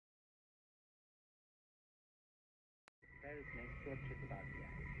सुरक्षित उतार दिया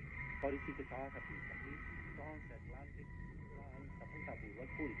है और इसी के साथ अपनी पहली ट्रांस अटलांटिक उड़ान सफलतापूर्वक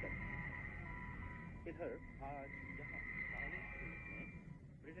पूरी कर दी। इधर आज यहाँ स्कारलेट क्रूज में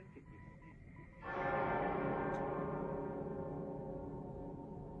ब्रिटेन की टीम होगी।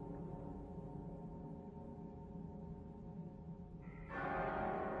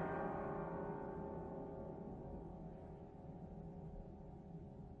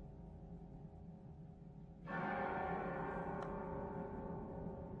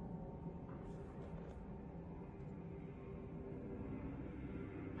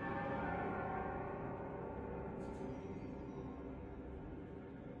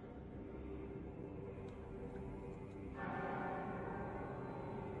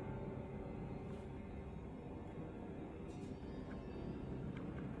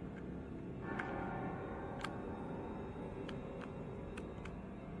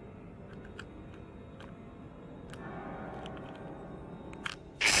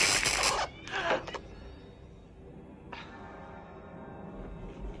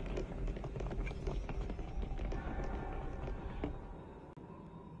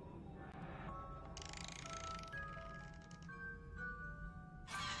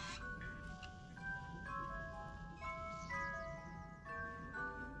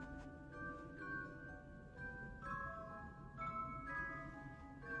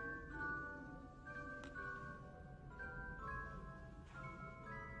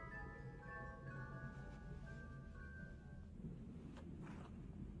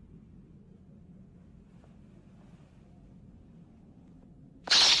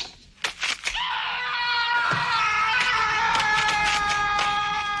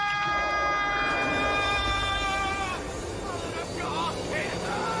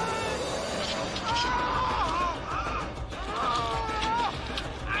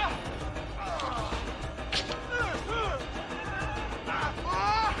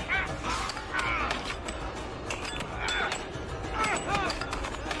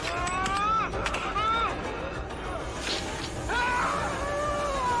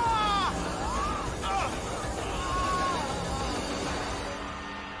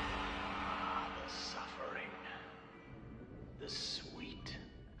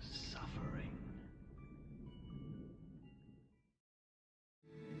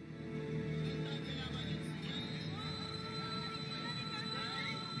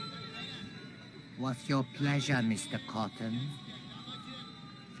 What's your pleasure, Mr. Cotton?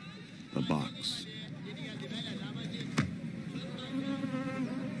 The box.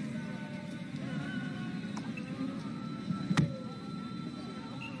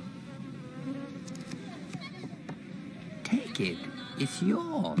 Take it. It's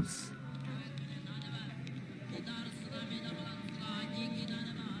yours.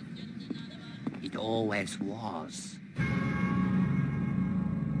 It always was.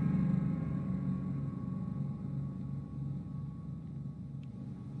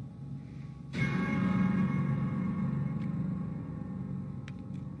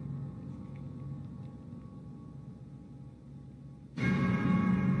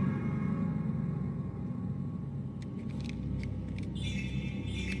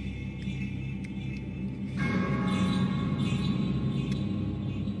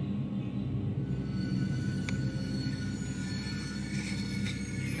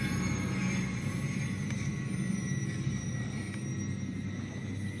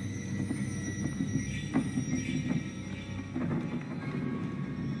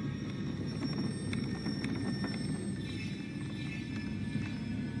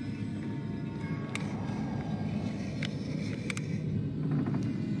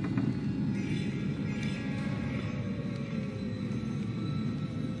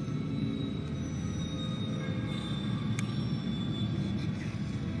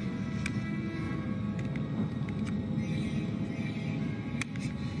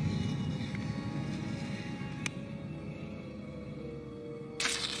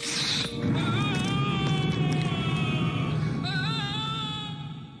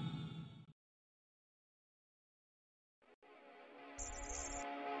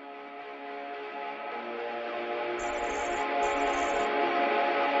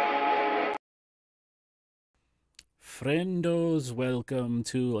 Friendos, welcome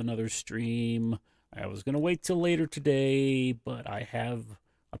to another stream. I was going to wait till later today, but I have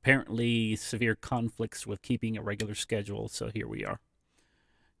apparently severe conflicts with keeping a regular schedule, so here we are.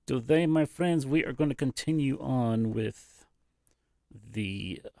 Today, my friends, we are going to continue on with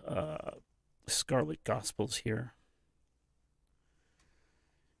the Scarlet Gospels here.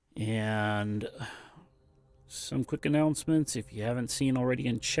 And some quick announcements. If you haven't seen already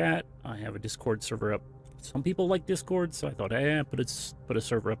in chat, I have a Discord server up some people like Discord, so I thought, put a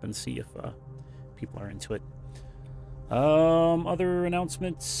server up and see if people are into it. Other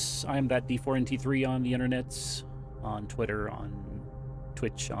announcements. I'm that D4NT3 on the internets, on Twitter, on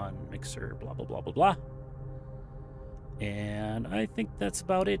Twitch, on Mixer, blah, blah, blah, blah, blah. And I think that's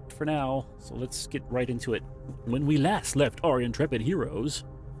about it for now, so let's get right into it. When we last left our intrepid heroes,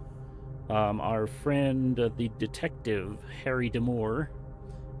 our friend, the detective, Harry Demore,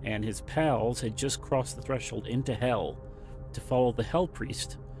 and his pals had just crossed the threshold into Hell to follow the Hell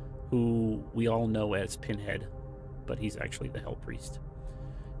Priest, who we all know as Pinhead, but he's actually the Hell Priest.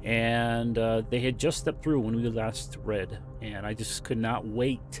 And they had just stepped through when we last read, and I just could not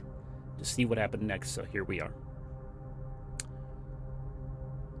wait to see what happened next, so here we are.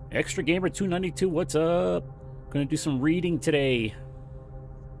 Extra Gamer 292, what's up? Gonna do some reading today.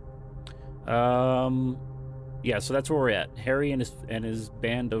 Yeah, so that's where we're at. Harry and his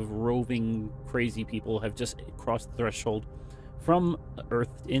band of roving crazy people have just crossed the threshold from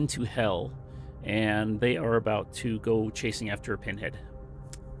Earth into Hell, and they are about to go chasing after a Pinhead,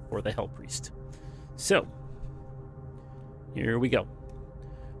 or the Hell Priest. So, here we go.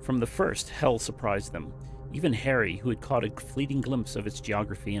 From the first, Hell surprised them. Even Harry, who had caught a fleeting glimpse of its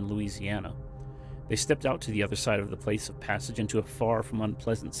geography in Louisiana. They stepped out to the other side of the place of passage into a far from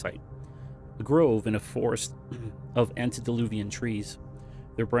unpleasant sight. A grove in a forest of antediluvian trees,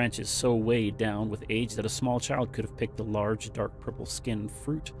 their branches so weighed down with age that a small child could have picked the large, dark purple-skinned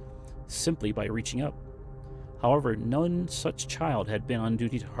fruit simply by reaching up. However, none such child had been on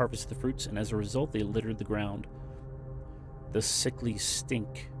duty to harvest the fruits, and as a result they littered the ground. The sickly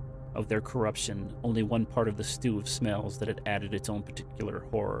stink of their corruption, only one part of the stew of smells that had added its own particular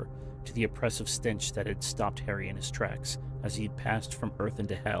horror to the oppressive stench that had stopped Harry in his tracks as he'd passed from Earth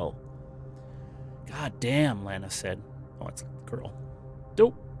into Hell. "God damn," Lana said. Oh, it's a girl.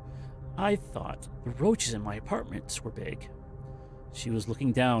 "Dope. I thought the roaches in my apartments were big." She was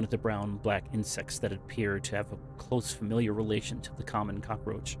looking down at the brown-black insects that appeared to have a close familiar relation to the common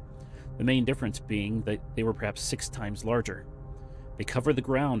cockroach, the main difference being that they were perhaps 6 times larger. They covered the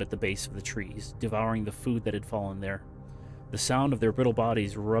ground at the base of the trees, devouring the food that had fallen there. The sound of their brittle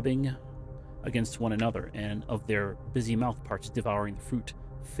bodies rubbing against one another and of their busy mouth parts devouring the fruit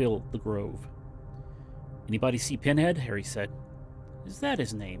filled the grove. "Anybody see Pinhead?" Harry said. "Is that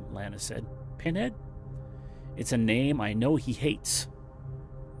his name?" Lana said. "Pinhead? It's a name I know he hates."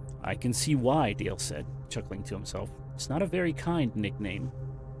 "I can see why," Dale said, chuckling to himself. "It's not a very kind nickname.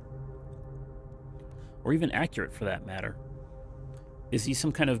 Or even accurate, for that matter." "Is he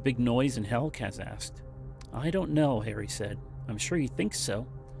some kind of big noise in Hell?" Kaz asked. "I don't know," Harry said. "I'm sure he thinks so.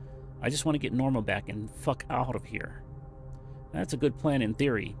 I just want to get Norma back and fuck out of here." "That's a good plan in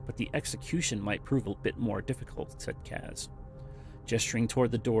theory, but the execution might prove a bit more difficult," said Kaz, gesturing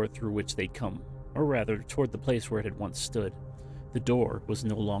toward the door through which they'd come, or rather, toward the place where it had once stood. The door was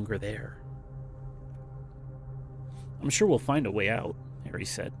no longer there. "I'm sure we'll find a way out," Harry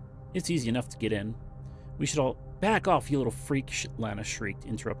said. "It's easy enough to get in. We should all—" "Back off, you little freak," Lana shrieked,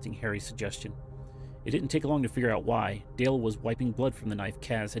 interrupting Harry's suggestion. It didn't take long to figure out why. Dale was wiping blood from the knife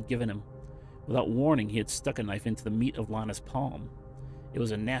Kaz had given him. Without warning, he had stuck a knife into the meat of Lana's palm. It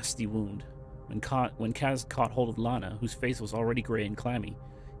was a nasty wound. When Kaz caught hold of Lana, whose face was already gray and clammy,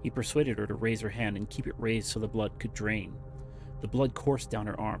 he persuaded her to raise her hand and keep it raised so the blood could drain. The blood coursed down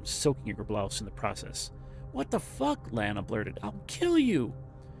her arms, soaking her blouse in the process. "What the fuck?" Lana blurted. "I'll kill you!"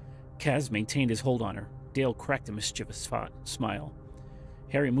 Kaz maintained his hold on her. Dale cracked a mischievous smile.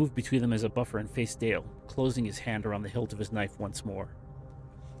 Harry moved between them as a buffer and faced Dale, closing his hand around the hilt of his knife once more.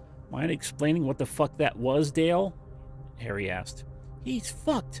 "Mind explaining what the fuck that was, Dale?" Harry asked. "He's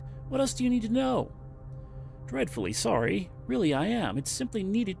fucked. What else do you need to know?" "Dreadfully sorry. Really, I am. It simply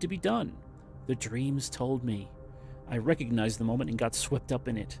needed to be done. The dreams told me. I recognized the moment and got swept up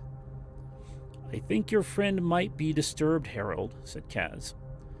in it." "I think your friend might be disturbed, Harold," said Kaz.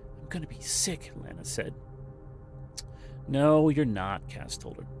 "I'm gonna be sick," Lana said. "No, you're not," Kaz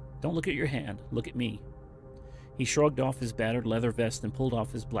told her. "Don't look at your hand. Look at me." He shrugged off his battered leather vest and pulled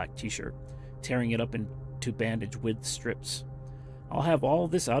off his black t-shirt, tearing it up into bandage-width strips. "I'll have all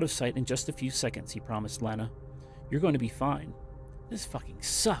this out of sight in just a few seconds," he promised Lana. "You're going to be fine." "This fucking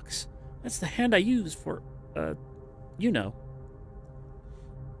sucks. That's the hand I use for, you know."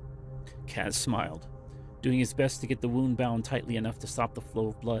 Kaz smiled, doing his best to get the wound bound tightly enough to stop the flow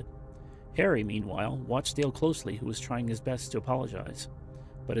of blood. Harry, meanwhile, watched Dale closely, who was trying his best to apologize,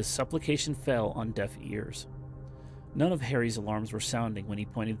 but his supplication fell on deaf ears. None of Harry's alarms were sounding when he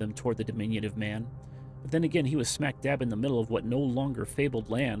pointed them toward the diminutive man, but then again he was smack dab in the middle of what no longer fabled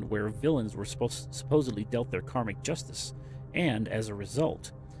land where villains were supposedly dealt their karmic justice, and, as a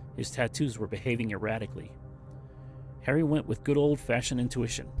result, His tattoos were behaving erratically. Harry went with good old-fashioned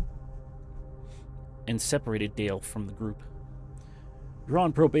intuition and separated Dale from the group. "You're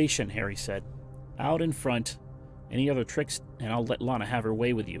on probation," Harry said. "Out in front. Any other tricks, and I'll let Lana have her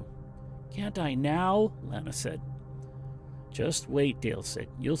way with you." "Can't I now?" Lana said. "Just wait," Dale said.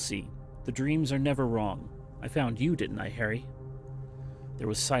 "You'll see. The dreams are never wrong. I found you, didn't I, Harry?" There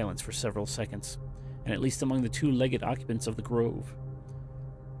was silence for several seconds, and at least among the two-legged occupants of the grove.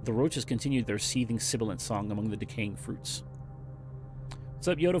 The roaches continued their seething sibilant song among the decaying fruits. "What's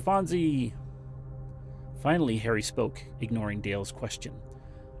up, Yoda Fonzie?" Finally, Harry spoke, ignoring Dale's question.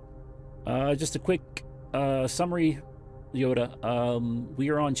 Just a quick summary, Yoda. We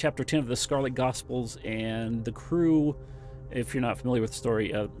are on Chapter 10 of the Scarlet Gospels, and the crew, if you're not familiar with the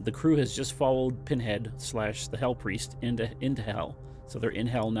story, the crew has just followed Pinhead / the Hell Priest into Hell. So they're in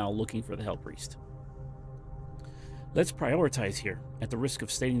Hell now looking for the Hell Priest. Let's prioritize here. At the risk of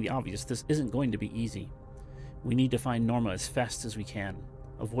stating the obvious, this isn't going to be easy. We need to find Norma as fast as we can.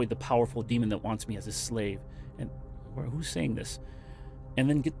 Avoid the powerful demon that wants me as his slave. And who's saying this? And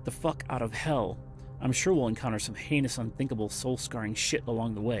then get the fuck out of Hell. I'm sure we'll encounter some heinous, unthinkable, soul-scarring shit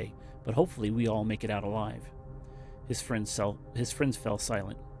along the way, but hopefully we all make it out alive. His friends fell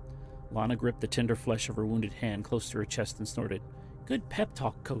silent. Lana gripped the tender flesh of her wounded hand close to her chest and snorted, "Good pep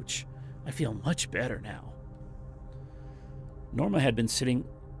talk, Coach. I feel much better now." Norma had been sitting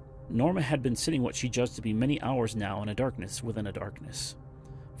what she judged to be many hours now in a darkness within a darkness.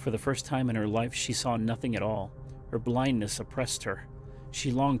 For the first time in her life, she saw nothing at all. Her blindness oppressed her.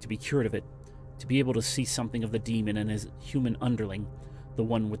 She longed to be cured of it, to be able to see something of the demon and his human underling, the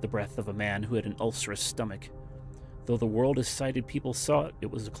one with the breath of a man who had an ulcerous stomach. Though the world as sighted people saw it, it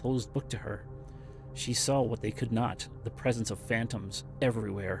was a closed book to her. She saw what they could not, the presence of phantoms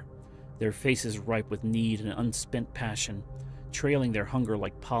everywhere, their faces ripe with need and unspent passion, trailing their hunger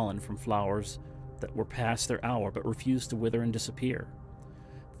like pollen from flowers that were past their hour but refused to wither and disappear.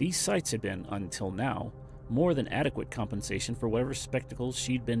 These sights had been, until now, more than adequate compensation for whatever spectacles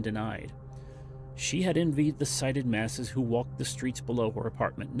she'd been denied. She had envied the sighted masses who walked the streets below her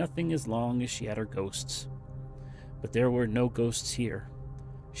apartment, nothing as long as she had her ghosts. But there were no ghosts here.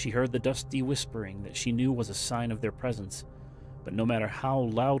 She heard the dusty whispering that she knew was a sign of their presence, but no matter how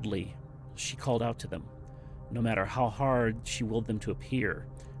loudly she called out to them, no matter how hard she willed them to appear,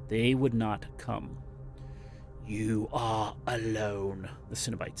 they would not come. "You are alone," the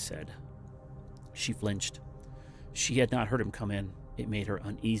Cenobite said. She flinched. She had not heard him come in. It made her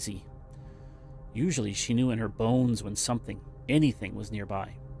uneasy. Usually she knew in her bones when something, anything, was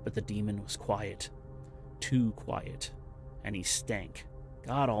nearby, but the demon was quiet. Too quiet. And he stank.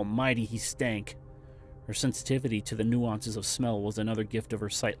 God almighty, he stank. Her sensitivity to the nuances of smell was another gift of her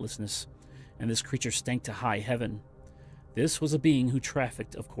sightlessness, and this creature stank to high heaven. This was a being who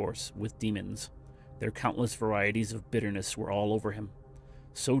trafficked, of course, with demons. Their countless varieties of bitterness were all over him.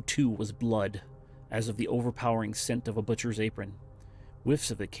 So too was blood, as of the overpowering scent of a butcher's apron. Whiffs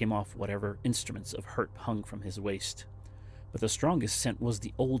of it came off whatever instruments of hurt hung from his waist. But the strongest scent was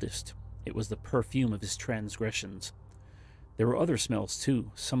the oldest. It was the perfume of his transgressions. There were other smells,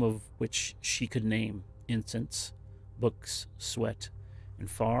 too, some of which she could name: incense, books, sweat, and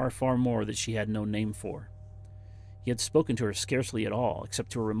far, far more that she had no name for. He had spoken to her scarcely at all,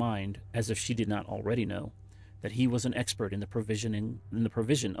 except to remind, as if she did not already know, that he was an expert in the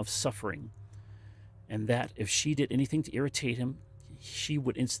provision of suffering, and that if she did anything to irritate him, she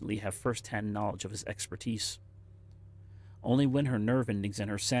would instantly have first-hand knowledge of his expertise. Only when her nerve endings and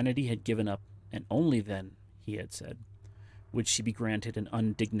her sanity had given up, and only then, he had said, would she be granted an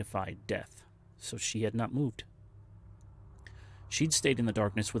undignified death. So she had not moved. She'd stayed in the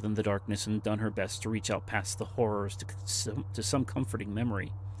darkness within the darkness and done her best to reach out past the horrors to some comforting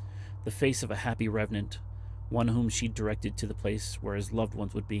memory. The face of a happy revenant, one whom she'd directed to the place where his loved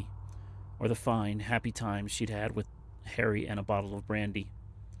ones would be, or the fine, happy times she'd had with Harry and a bottle of brandy,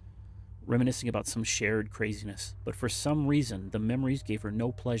 reminiscing about some shared craziness. But for some reason, the memories gave her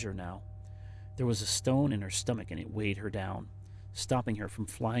no pleasure now. There was a stone in her stomach, and it weighed her down, stopping her from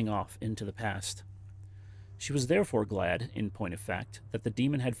flying off into the past. She was therefore glad, in point of fact, that the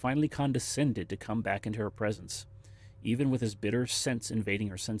demon had finally condescended to come back into her presence, even with his bitter scents invading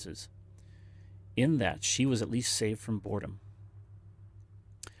her senses. In that, she was at least saved from boredom.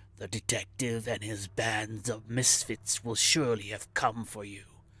 "The detective and his bands of misfits will surely have come for you,"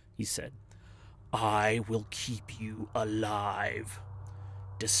 he said. "I will keep you alive.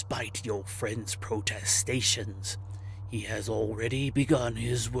 Despite your friend's protestations, he has already begun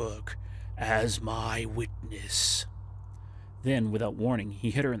his work as my witness." Then, without warning,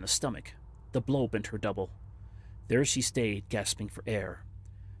 he hit her in the stomach. The blow bent her double. There she stayed, gasping for air.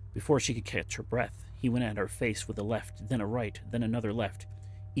 Before she could catch her breath, he went at her face with a left, then a right, then another left,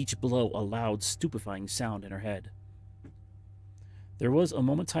 each blow a loud, stupefying sound in her head. There was a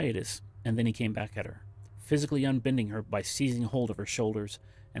moment's hiatus, and then he came back at her, physically unbending her by seizing hold of her shoulders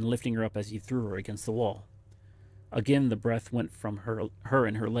and lifting her up as he threw her against the wall. Again the breath went from her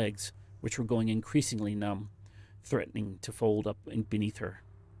and her legs, which were going increasingly numb, threatening to fold up beneath her.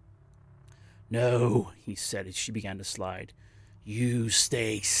 "No," he said as she began to slide. "You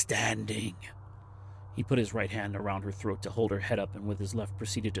stay standing." He put his right hand around her throat to hold her head up, and with his left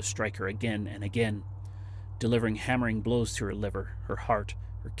proceeded to strike her again and again, delivering hammering blows to her liver, her heart,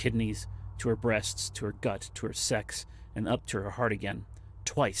 her kidneys, to her breasts, to her gut, to her sex, and up to her heart again,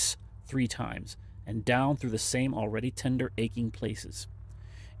 twice, 3 times, and down through the same already tender, aching places.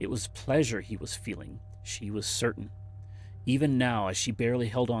 It was pleasure he was feeling, she was certain. Even now, as she barely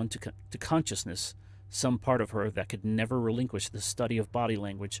held on to consciousness, some part of her that could never relinquish the study of body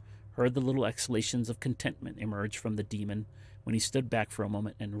language heard the little exhalations of contentment emerge from the demon when he stood back for a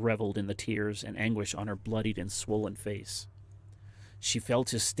moment and reveled in the tears and anguish on her bloodied and swollen face. She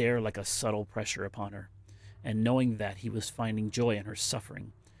felt his stare like a subtle pressure upon her, and knowing that he was finding joy in her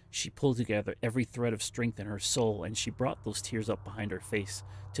suffering, she pulled together every thread of strength in her soul, and she brought those tears up behind her face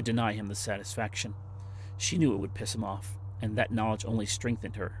to deny him the satisfaction. She knew it would piss him off, and that knowledge only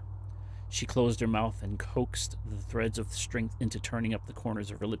strengthened her. She closed her mouth and coaxed the threads of strength into turning up the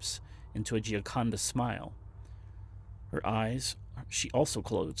corners of her lips into a Gioconda smile. Her eyes she also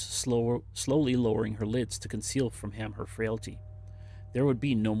closed, slowly lowering her lids to conceal from him her frailty. There would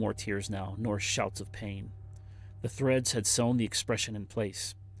be no more tears now, nor shouts of pain. The threads had sewn the expression in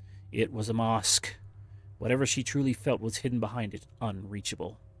place. It was a mask. Whatever she truly felt was hidden behind it,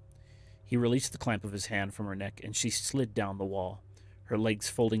 unreachable. He released the clamp of his hand from her neck, and she slid down the wall, her legs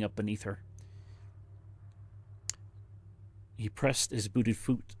folding up beneath her. He pressed his booted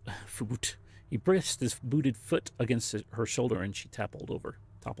foot against her shoulder, and she toppled over.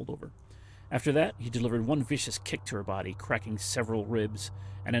 After that, he delivered one vicious kick to her body, cracking several ribs,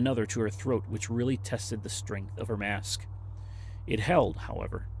 and another to her throat, which really tested the strength of her mask. It held,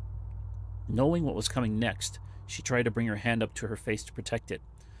 however. Knowing what was coming next, she tried to bring her hand up to her face to protect it,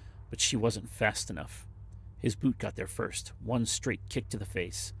 but she wasn't fast enough. His boot got there first, one straight kick to the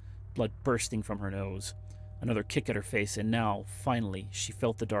face, blood bursting from her nose, another kick at her face, and now, finally, she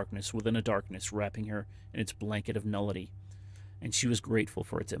felt the darkness within a darkness wrapping her in its blanket of nullity, and she was grateful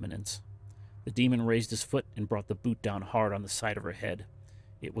for its imminence. The demon raised his foot and brought the boot down hard on the side of her head.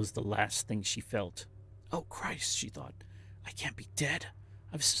 It was the last thing she felt. "Oh, Christ," she thought. "I can't be dead.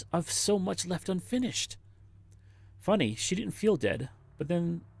 I've so much left unfinished." Funny, she didn't feel dead, but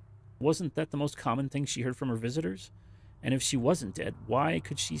then wasn't that the most common thing she heard from her visitors? And if she wasn't dead, why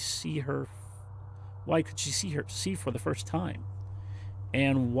could she see her for the first time?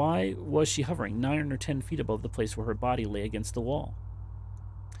 And why was she hovering 9 or 10 feet above the place where her body lay against the wall?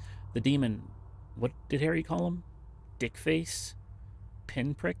 The demon, what did Harry call him? Dickface?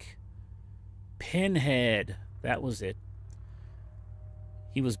 Pinprick? Pinhead! That was it.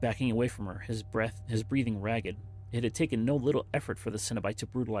 He was backing away from her, his breathing ragged. It had taken no little effort for the Cenobite to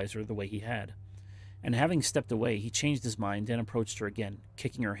brutalize her the way he had. And having stepped away, he changed his mind and approached her again,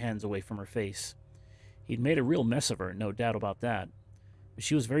 kicking her hands away from her face. He'd made a real mess of her, no doubt about that. But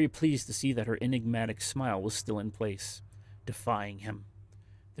she was very pleased to see that her enigmatic smile was still in place, defying him.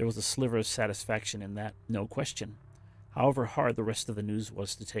 There was a sliver of satisfaction in that, no question, however hard the rest of the news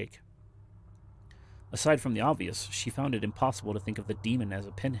was to take. Aside from the obvious, she found it impossible to think of the demon as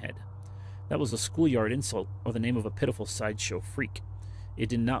a pinhead. That was a schoolyard insult, or the name of a pitiful sideshow freak. It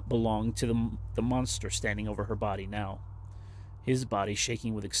did not belong to the monster standing over her body now, his body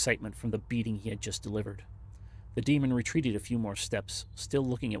shaking with excitement from the beating he had just delivered. The demon retreated a few more steps, still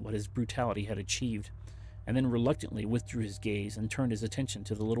looking at what his brutality had achieved, and then reluctantly withdrew his gaze and turned his attention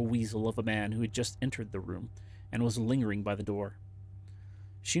to the little weasel of a man who had just entered the room and was lingering by the door.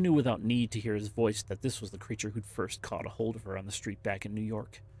 She knew without need to hear his voice that this was the creature who'd first caught a hold of her on the street back in New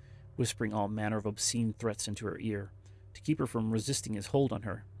York, whispering all manner of obscene threats into her ear to keep her from resisting his hold on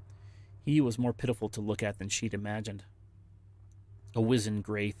her. He was more pitiful to look at than she'd imagined. A wizened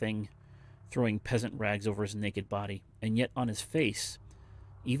gray thing, throwing peasant rags over his naked body, and yet on his face,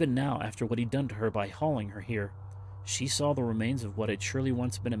 even now after what he'd done to her by hauling her here, she saw the remains of what had surely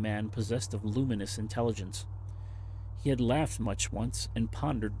once been a man possessed of luminous intelligence. He had laughed much once, and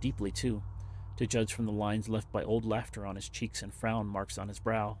pondered deeply too, to judge from the lines left by old laughter on his cheeks and frown marks on his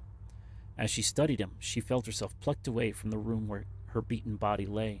brow. As she studied him, she felt herself plucked away from the room where her beaten body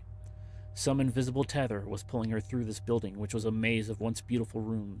lay. Some invisible tether was pulling her through this building, which was a maze of once beautiful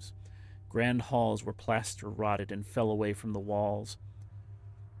rooms. Grand halls where plaster rotted and fell away from the walls.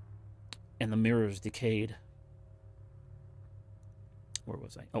 and the mirrors decayed. Where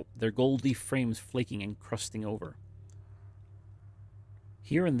was I? Oh, their gold leaf frames flaking and crusting over.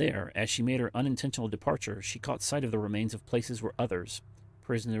 Here and there, as she made her unintentional departure, she caught sight of the remains of places where others,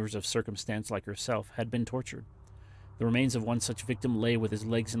 prisoners of circumstance like herself, had been tortured. The remains of one such victim lay with his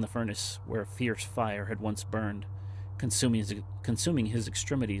legs in the furnace, where a fierce fire had once burned, consuming his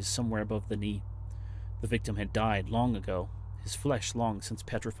extremities somewhere above the knee. The victim had died long ago, his flesh long since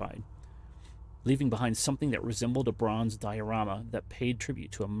petrified, leaving behind something that resembled a bronze diorama that paid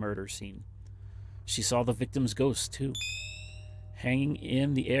tribute to a murder scene. She saw the victim's ghost, too, hanging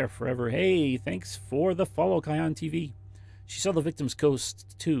in the air forever. Hey, thanks for the follow, Kion TV. She saw the victim's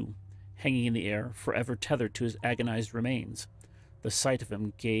ghost, too, hanging in the air, forever tethered to his agonized remains. The sight of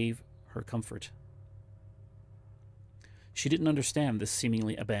him gave her comfort. She didn't understand this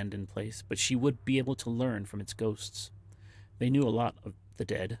seemingly abandoned place, but she would be able to learn from its ghosts. They knew a lot of the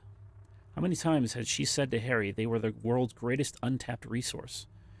dead. How many times had she said to Harry they were the world's greatest untapped resource?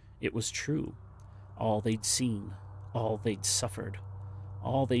 It was true. All they'd seen, all they'd suffered,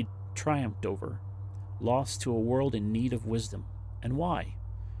 all they'd triumphed over, lost to a world in need of wisdom. And why?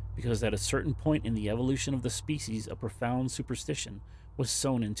 Because at a certain point in the evolution of the species, a profound superstition was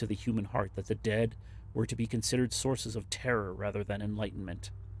sown into the human heart that the dead were to be considered sources of terror rather than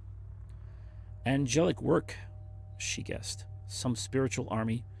enlightenment. Angelic work, she guessed. Some spiritual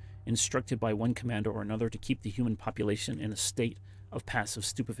army, instructed by one commander or another to keep the human population in a state of passive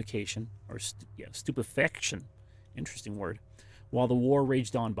stupefaction, interesting word, while the war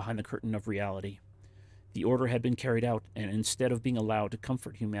raged on behind the curtain of reality. The order had been carried out, and instead of being allowed to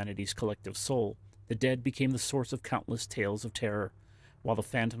comfort humanity's collective soul, the dead became the source of countless tales of terror, while the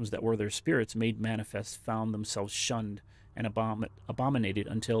phantoms that were their spirits made manifest found themselves shunned and abominated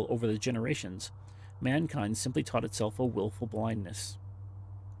until, over the generations, mankind simply taught itself a willful blindness.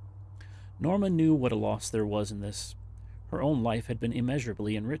 Norma knew what a loss there was in this. Her own life had been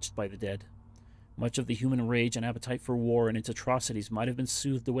immeasurably enriched by the dead. Much of the human rage and appetite for war and its atrocities might have been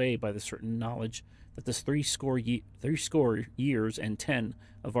soothed away by the certain knowledge that the threescore years and 10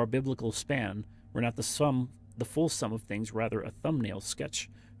 of our biblical span were not the full sum of things, rather a thumbnail sketch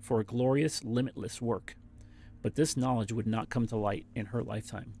for a glorious, limitless work. But this knowledge would not come to light in her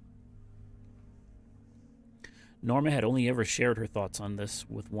lifetime. Norma had only ever shared her thoughts on this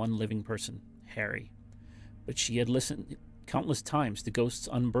with one living person, Harry. But she had listened countless times to ghosts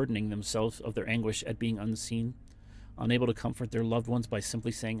unburdening themselves of their anguish at being unseen, unable to comfort their loved ones by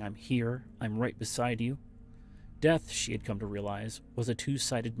simply saying, "I'm here, I'm right beside you." Death, she had come to realize, was a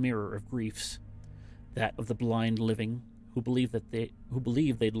two-sided mirror of griefs. That of the blind living, who believed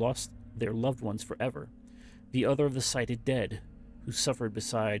they'd lost their loved ones forever. The other of the sighted dead, who suffered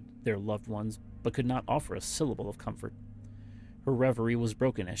beside their loved ones, but could not offer a syllable of comfort. Her reverie was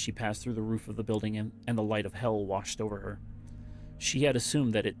broken as she passed through the roof of the building and the light of hell washed over her. She had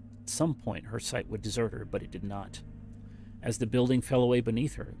assumed that at some point her sight would desert her, but it did not. As the building fell away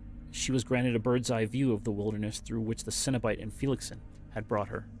beneath her, she was granted a bird's-eye view of the wilderness through which the Cenobite and Felixen had brought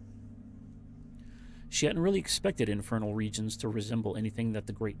her. She hadn't really expected infernal regions to resemble anything that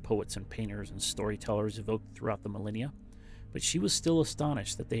the great poets and painters and storytellers evoked throughout the millennia, but she was still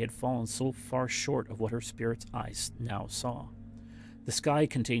astonished that they had fallen so far short of what her spirit's eyes now saw. The sky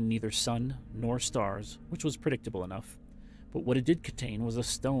contained neither sun nor stars, which was predictable enough, but what it did contain was a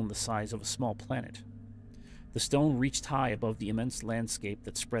stone the size of a small planet. The stone reached high above the immense landscape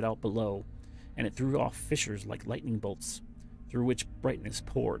that spread out below, and it threw off fissures like lightning bolts, through which brightness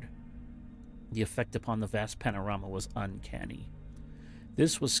poured. The effect upon the vast panorama was uncanny.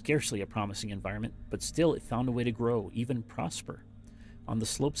 This was scarcely a promising environment, but still it found a way to grow, even prosper. On the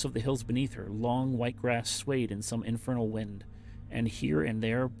slopes of the hills beneath her, long white grass swayed in some infernal wind, and here and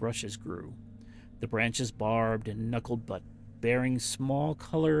there bushes grew, the branches barbed and knuckled but bearing small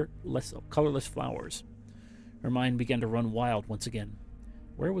colorless flowers. Her mind began to run wild once again.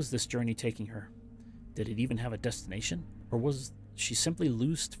 Where was this journey taking her? Did it even have a destination? Or was she simply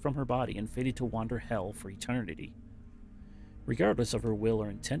loosed from her body and fated to wander hell for eternity? Regardless of her will or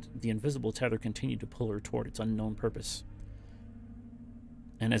intent, the invisible tether continued to pull her toward its unknown purpose.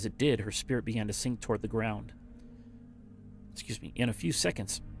 And as it did, her spirit began to sink toward the ground. In a few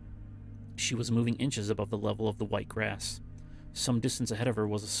seconds, she was moving inches above the level of the white grass. Some distance ahead of her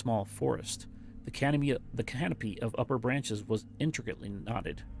was a small forest. The canopy of upper branches was intricately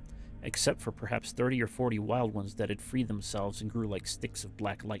knotted, except for perhaps 30 or 40 wild ones that had freed themselves and grew like sticks of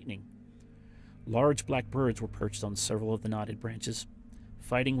black lightning. Large black birds were perched on several of the knotted branches,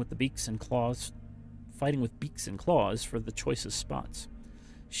 fighting with beaks and claws for the choicest spots.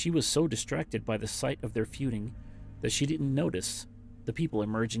 She was so distracted by the sight of their feuding that she didn't notice the people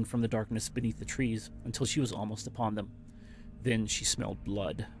emerging from the darkness beneath the trees until she was almost upon them. Then she smelled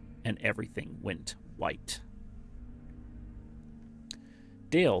blood, and everything went white.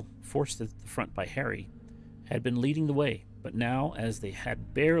 Dale, forced to the front by Harry, had been leading the way, but now, as they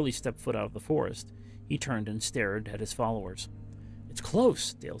had barely stepped foot out of the forest, he turned and stared at his followers. "It's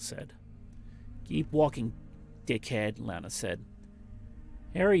close," Dale said. "Keep walking, dickhead," Lana said.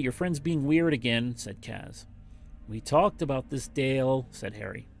 "Harry, your friend's being weird again," said Kaz. "We talked about this, Dale," said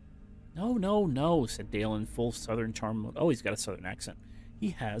Harry. No, said Dale in full southern charm mode. Oh, he's got a southern accent.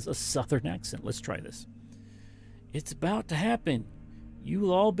 He has a southern accent. Let's try this. "It's about to happen.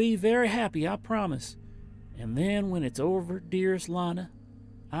 You'll all be very happy, I promise. And then when it's over, dearest Lana,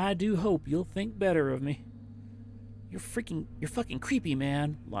 I do hope you'll think better of me." You're fucking creepy,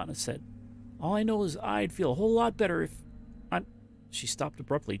 man," Lana said. "All I know is I'd feel a whole lot better if I'm..." She stopped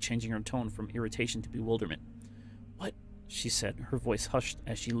abruptly, changing her tone from irritation to bewilderment. "What?" she said, her voice hushed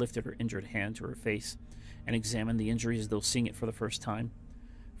as she lifted her injured hand to her face and examined the injury as though seeing it for the first time.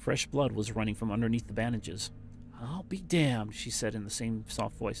 Fresh blood was running from underneath the bandages. "I'll be damned," she said in the same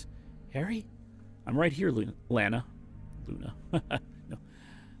soft voice. "Harry?" "I'm right here, Lana." Luna. No.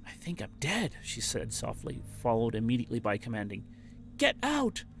 "I think I'm dead," she said softly, followed immediately by commanding, "Get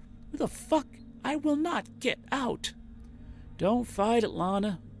out! Who the fuck? I will not get out!" "Don't fight it,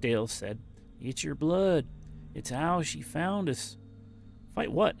 Lana," Dale said. "It's your blood. It's how she found us."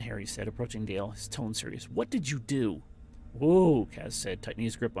 "Fight what?" Harry said, approaching Dale, his tone serious. "What did you do?" "Whoa," Kaz said, tightening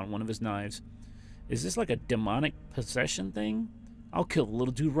his grip on one of his knives. "Is this like a demonic possession thing? I'll kill the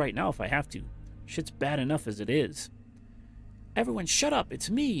little dude right now if I have to. Shit's bad enough as it is." "Everyone shut up! It's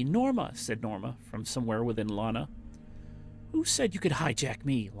me, Norma," said Norma, from somewhere within Lana. "Who said you could hijack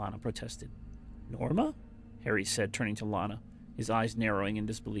me?" Lana protested. "Norma?" Harry said, turning to Lana, his eyes narrowing in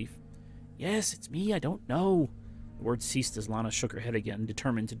disbelief. "Yes, it's me, I don't know." The words ceased as Lana shook her head again,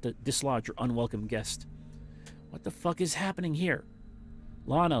 determined to dislodge her unwelcome guest. "What the fuck is happening here?"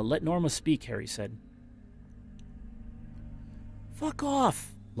 "Lana, let Norma speak," Harry said. "Fuck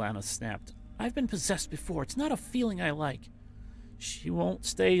off," Lana snapped. "I've been possessed before. It's not a feeling I like." "She won't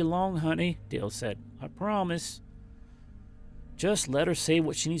stay long, honey," Dale said. "I promise." "Just let her say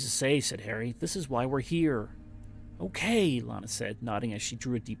what she needs to say," said Harry. "This is why we're here." "Okay," Lana said, nodding as she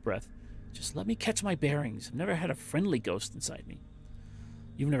drew a deep breath. "Just let me catch my bearings. I've never had a friendly ghost inside me."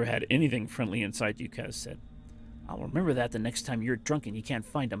 "You've never had anything friendly inside you," Kaz said. "I'll remember that the next time you're drunk and you can't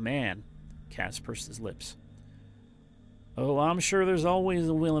find a man." Kaz pursed his lips. "Oh, I'm sure there's always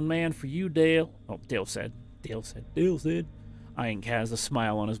a willing man for you, Dale." "Oh," Dale said, eyeing Kaz, a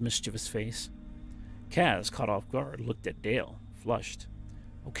smile on his mischievous face. Kaz, caught off guard, looked at Dale, flushed.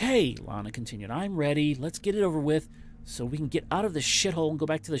 "Okay," Lana continued, "I'm ready. Let's get it over with so we can get out of this shithole and go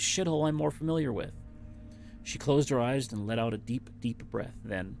back to the shithole I'm more familiar with." She closed her eyes and let out a deep, deep breath.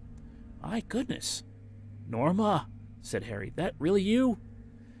 Then, "My goodness." "Norma," said Harry. "That really you?"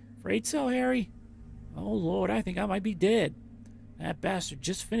 "Afraid so, Harry." "Oh, Lord, I think I might be dead. That bastard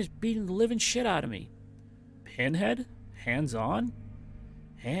just finished beating the living shit out of me." "Pinhead? Hands on?"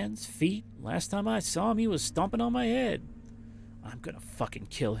 "Hands, feet. Last time I saw him, he was stomping on my head." "I'm gonna fucking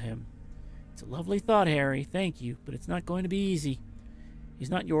kill him." "It's a lovely thought, Harry. Thank you, but it's not going to be easy.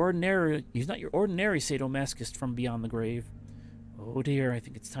 He's not your ordinary sadomasochist from beyond the grave." "Oh dear, I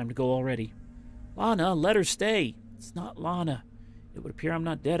think it's time to go already." "Lana, let her stay." "It's not Lana. It would appear I'm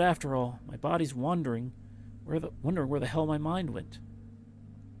not dead after all. My body's wondering where the hell my mind went."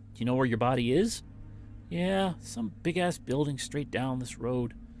 "Do you know where your body is?" "Yeah, some big-ass building straight down this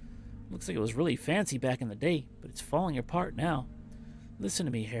road. Looks like it was really fancy back in the day, but it's falling apart now. Listen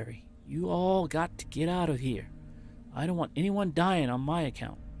to me, Harry. You all got to get out of here. I don't want anyone dying on my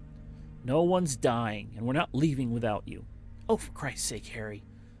account." "No one's dying, and we're not leaving without you." "Oh, for Christ's sake, Harry.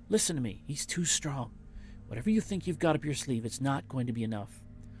 Listen to me. He's too strong. Whatever you think you've got up your sleeve, it's not going to be enough."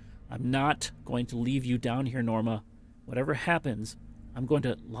 "I'm not going to leave you down here, Norma. Whatever happens, I'm going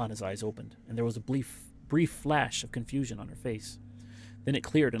to..." Lana's eyes opened, and there was a brief flash of confusion on her face. Then it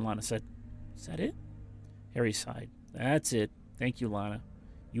cleared, and Lana said, "Is that it?" Harry sighed. "That's it. Thank you, Lana.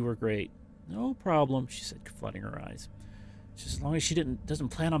 You were great." "No problem," she said, flooding her eyes. "Just as long as she doesn't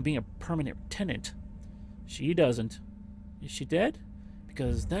plan on being a permanent tenant." "She doesn't." "Is she dead?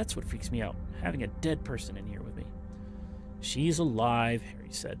 Because that's what freaks me out, having a dead person in here with me." "She's alive,"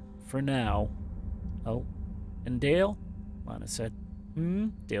 Harry said. "For now." "Oh, and Dale?" Lana said.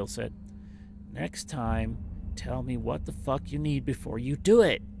 Dale said. "Next time, tell me what the fuck you need before you do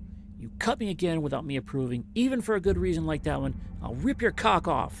it. You cut me again without me approving, even for a good reason like that one, I'll rip your cock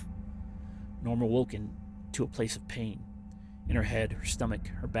off." Norma woke into a place of pain. In her head, her stomach,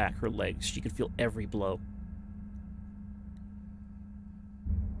 her back, her legs, she could feel every blow.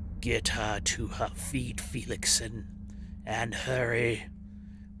 Get her to her feet, Felixson, and hurry.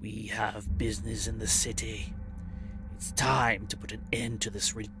 We have business in the city. It's time to put an end to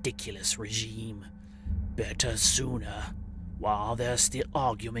this ridiculous regime. Better sooner, while they're still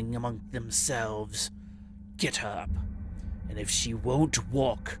arguing among themselves. Get her up, and if she won't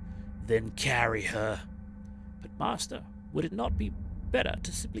walk, then carry her. But master, would it not be better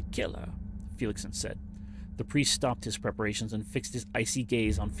to simply kill her? Felixson said. The priest stopped his preparations and fixed his icy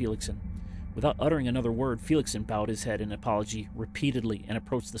gaze on Felixson. Without uttering another word, Felixson bowed his head in apology repeatedly and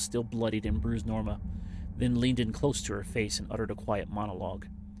approached the still bloodied and bruised Norma, then leaned in close to her face and uttered a quiet monologue.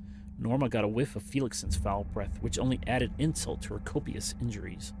 Norma got a whiff of Felixson's foul breath, which only added insult to her copious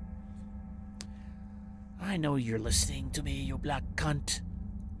injuries. I know you're listening to me, you black cunt.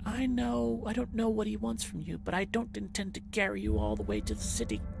 I don't know what he wants from you, but I don't intend to carry you all the way to the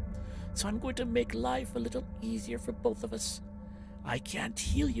city. So I'm going to make life a little easier for both of us. I can't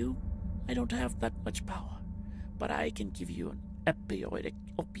heal you. I don't have that much power. But I can give you an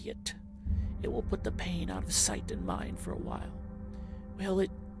opiate. It will put the pain out of sight and mind for a while. Will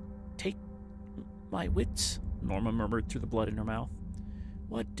it take my wits? Norma murmured through the blood in her mouth.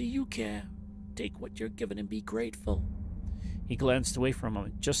 What do you care? Take what you're given and be grateful. He glanced away for a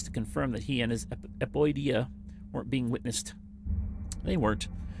moment, just to confirm that he and his epoidia weren't being witnessed. They weren't.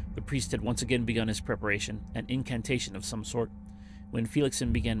 The priest had once again begun his preparation, an incantation of some sort, when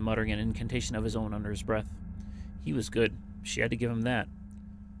Felixson began muttering an incantation of his own under his breath. He was good. She had to give him that.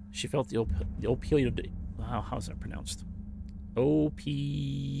 She felt the opioid... How's that pronounced?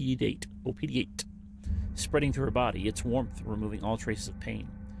 Opiate, spreading through her body, its warmth removing all traces of pain.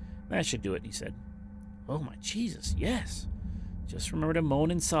 That should do it, he said. Oh, my Jesus, yes. Just remember to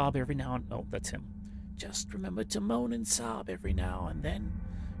moan and sob every now and... Oh, that's him. Just remember to moan and sob every now and then.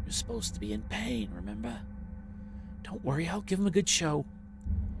 You're supposed to be in pain, remember? Don't worry, I'll give him a good show.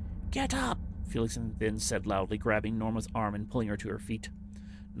 Get up, Felixson then said loudly, grabbing Norma's arm and pulling her to her feet.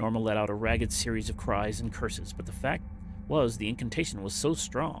 Norma let out a ragged series of cries and curses, but the fact was the incantation was so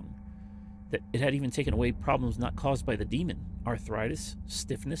strong that it had even taken away problems not caused by the demon. Arthritis,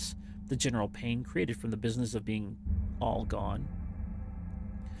 stiffness, the general pain created from the business of being all gone.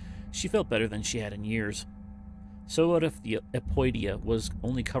 She felt better than she had in years. So what if the epoidia was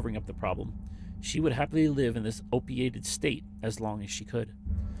only covering up the problem? She would happily live in this opiated state as long as she could.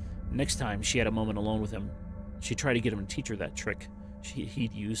 Next time she had a moment alone with him, she tried to get him to teach her that trick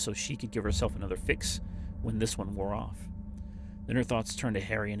he'd used so she could give herself another fix when this one wore off. Then her thoughts turned to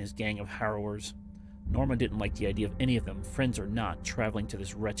Harry and his gang of harrowers. Norma didn't like the idea of any of them, friends or not, traveling to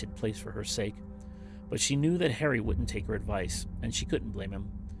this wretched place for her sake. But she knew that Harry wouldn't take her advice, and she couldn't blame him.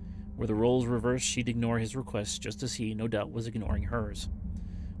 Were the roles reversed, she'd ignore his requests just as he, no doubt, was ignoring hers.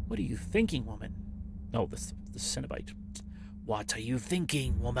 What are you thinking, woman? Oh, the Cenobite. What are you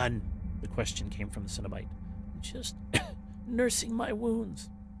thinking, woman? The question came from the Cenobite. Just nursing my wounds.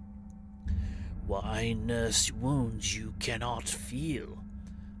 Why nurse wounds you cannot feel?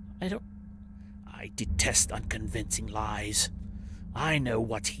 I detest unconvincing lies. I know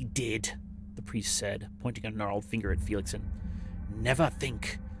what he did, the priest said, pointing a gnarled finger at Felixson. Never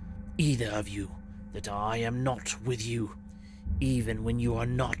think, either of you, that I am not with you, even when you are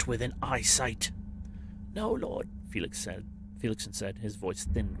not within eyesight. No, Lord, Felixson said, his voice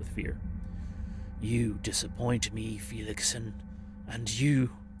thinned with fear. You disappoint me, Felixson, and you,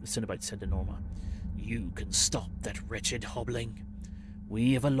 the Cenobite said to Norma, you can stop that wretched hobbling.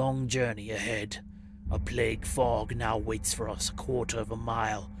 We have a long journey ahead. A plague fog now waits for us 1/4 of a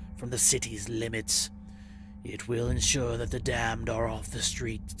mile from the city's limits. It will ensure that the damned are off the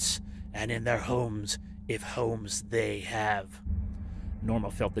streets and in their homes, if homes they have. Norma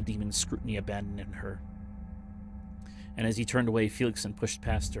felt the demon's scrutiny abandon her. And as he turned away, Felixson pushed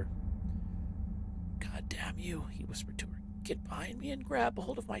past her. God damn you, he whispered to her. Get behind me and grab a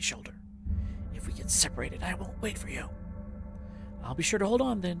hold of my shoulder. If we get separated, I won't wait for you. I'll be sure to hold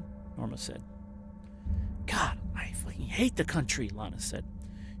on then, Norma said. God, I fucking hate the country, Lana said.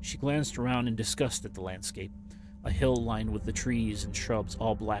 She glanced around in disgust at the landscape, a hill lined with the trees and shrubs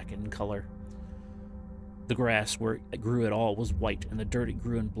all black in color. The grass, where it grew at all, was white, and the dirt it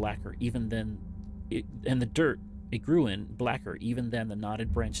grew in blacker even than the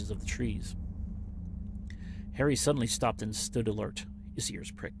knotted branches of the trees. Harry suddenly stopped and stood alert, his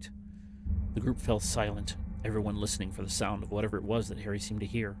ears pricked. The group fell silent, everyone listening for the sound of whatever it was that Harry seemed to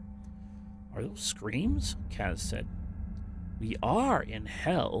hear. Are those screams? Kaz said. We are in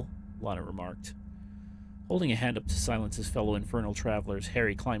hell, Lana remarked. Holding a hand up to silence his fellow infernal travelers,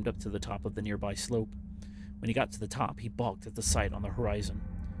 Harry climbed up to the top of the nearby slope. When he got to the top, he balked at the sight on the horizon.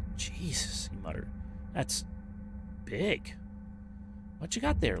 Jesus, he muttered. That's big. What you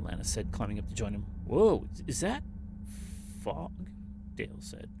got there? Lana said, climbing up to join him. Whoa, is that fog? Dale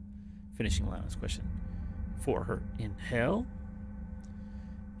said, finishing Lana's question. For her in hell?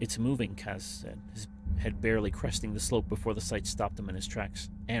 It's moving, Kaz said, his head barely cresting the slope before the sight stopped him in his tracks.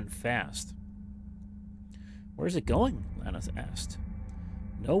 And fast. Where's it going? Lana asked.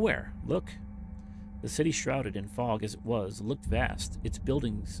 Nowhere. Look. The city, shrouded in fog as it was, looked vast, its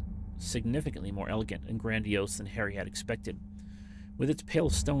buildings significantly more elegant and grandiose than Harry had expected. With its pale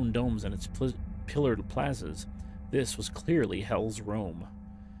stone domes and its pillared plazas, this was clearly Hell's Rome.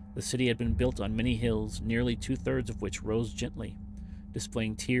 The city had been built on many hills, nearly 2/3 of which rose gently,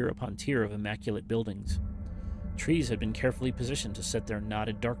 displaying tier upon tier of immaculate buildings. Trees had been carefully positioned to set their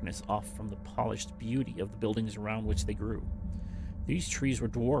knotted darkness off from the polished beauty of the buildings around which they grew. These trees were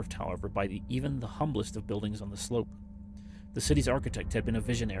dwarfed, however, by even the humblest of buildings on the slope. The city's architect had been a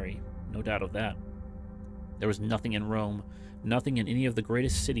visionary, no doubt of that. There was nothing in Rome, nothing in any of the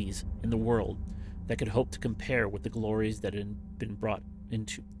greatest cities in the world, that could hope to compare with the glories that had been brought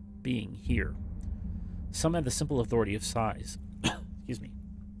into being here. Some had the simple authority of size. Excuse me.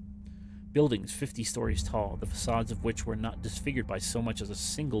 Buildings 50 stories tall, the facades of which were not disfigured by so much as a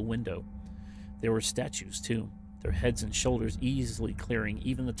single window. There were statues, too, their heads and shoulders easily clearing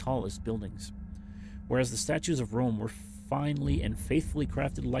even the tallest buildings. Whereas the statues of Rome were finely and faithfully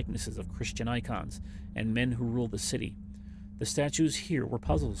crafted likenesses of Christian icons and men who ruled the city, the statues here were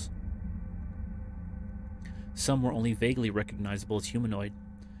puzzles. Some were only vaguely recognizable as humanoid.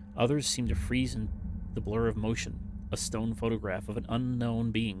 Others seemed to freeze in the blur of motion, a stone photograph of an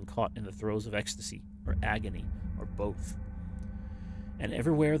unknown being caught in the throes of ecstasy, or agony, or both. And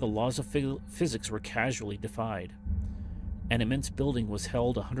everywhere the laws of physics were casually defied. An immense building was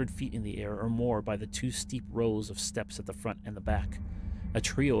held 100 feet in the air or more by the 2 steep rows of steps at the front and the back. A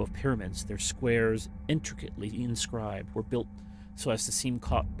trio of pyramids, their squares intricately inscribed, were built so as to seem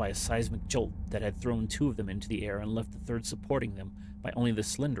caught by a seismic jolt that had thrown 2 of them into the air and left the third supporting them by only the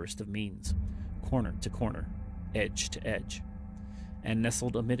slenderest of means, corner to corner, edge to edge. And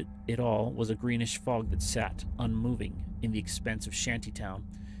nestled amid it all was a greenish fog that sat, unmoving, in the expanse of Shantytown,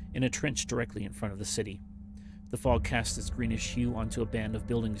 in a trench directly in front of the city. The fog cast its greenish hue onto a band of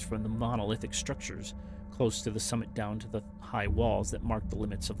buildings from the monolithic structures close to the summit down to the high walls that marked the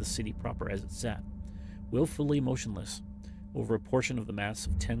limits of the city proper as it sat, willfully motionless, over a portion of the mass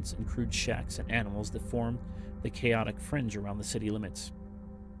of tents and crude shacks and animals that formed the chaotic fringe around the city limits.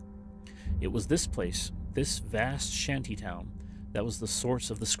 It was this place, this vast shantytown, that was the source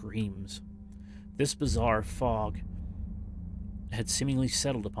of the screams. This bizarre fog had seemingly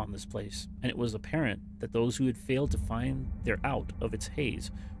settled upon this place, and it was apparent that those who had failed to find their out of its haze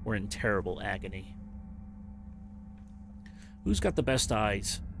were in terrible agony. "Who's got the best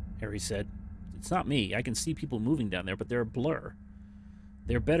eyes?" Harry said. "It's not me. I can see people moving down there, but they're a blur."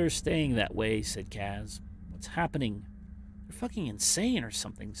 "They're better staying that way," said Kaz. "What's happening?" "They're fucking insane or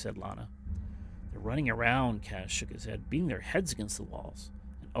something," said Lana. "They're running around," Kaz shook his head, beating their heads against the walls.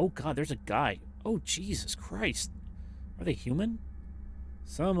 "And oh god, there's a guy. Oh, Jesus Christ. Are they human?"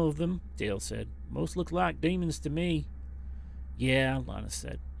 "Some of them," Dale said. "Most look like demons to me." "Yeah," Lana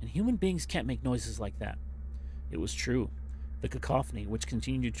said, "and human beings can't make noises like that." It was true. The cacophony, which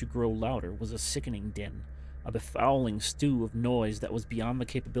continued to grow louder, was a sickening din, a befouling stew of noise that was beyond the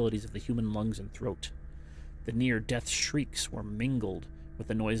capabilities of the human lungs and throat. The near-death shrieks were mingled with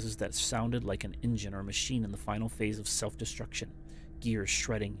the noises that sounded like an engine or machine in the final phase of self-destruction, gears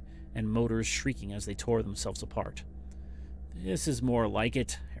shredding, and motors shrieking as they tore themselves apart. "This is more like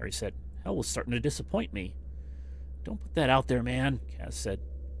it," Harry said. "Hell was starting to disappoint me." "Don't put that out there, man," Kaz said.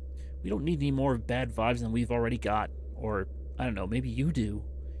 "We don't need any more bad vibes than we've already got. Or, I don't know, maybe you do."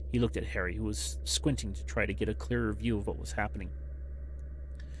 He looked at Harry, who was squinting to try to get a clearer view of what was happening.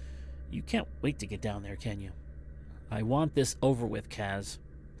 "You can't wait to get down there, can you?" "I want this over with, Kaz."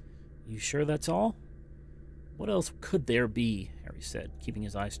 "You sure that's all?" "What else could there be?" Harry said, keeping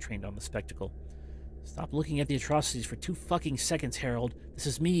his eyes trained on the spectacle. "Stop looking at the atrocities for 2 fucking seconds, Harold. This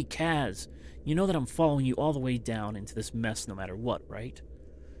is me, Kaz. You know that I'm following you all the way down into this mess no matter what, right?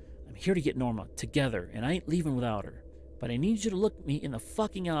 I'm here to get Norma, together, and I ain't leaving without her. But I need you to look me in the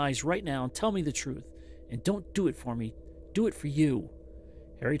fucking eyes right now and tell me the truth. And don't do it for me. Do it for you."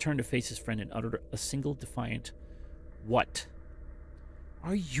 Harry turned to face his friend and uttered a single defiant, "What?"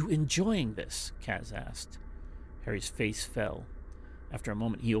 "Are you enjoying this?" Kaz asked. Harry's face fell. After a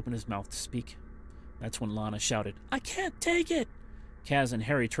moment, he opened his mouth to speak. That's when Lana shouted, "I can't take it!" Kaz and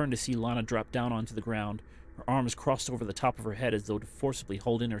Harry turned to see Lana drop down onto the ground, her arms crossed over the top of her head as though to forcibly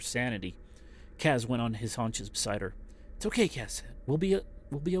hold in her sanity. Kaz went on his haunches beside her. "It's okay," Kaz said. We'll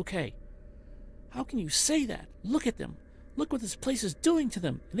be okay." "How can you say that? Look at them. Look what this place is doing to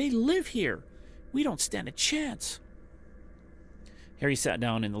them. They live here. We don't stand a chance. Harry sat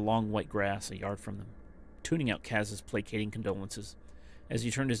down in the long white grass a yard from them, tuning out Kaz's placating condolences, as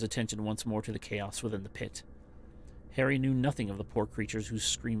he turned his attention once more to the chaos within the pit. Harry knew nothing of the poor creatures whose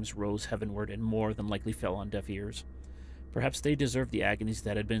screams rose heavenward and more than likely fell on deaf ears. Perhaps they deserved the agonies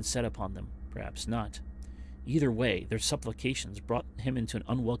that had been set upon them, perhaps not. Either way, their supplications brought him into an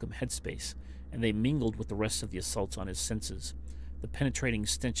unwelcome headspace, and they mingled with the rest of the assaults on his senses. The penetrating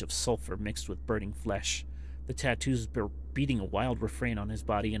stench of sulfur mixed with burning flesh, the tattoos beating a wild refrain on his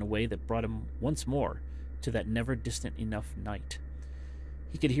body in a way that brought him once more to that never-distant enough night.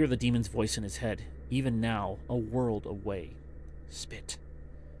 He could hear the demon's voice in his head, even now, a world away. Spit.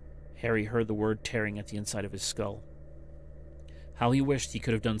 Harry heard the word tearing at the inside of his skull. How he wished he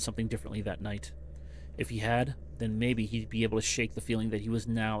could have done something differently that night. If he had, then maybe he'd be able to shake the feeling that he was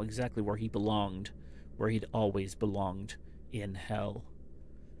now exactly where he belonged, where he'd always belonged, in hell.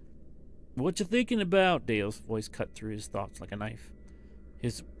 "What you thinking about?" Dale's voice cut through his thoughts like a knife.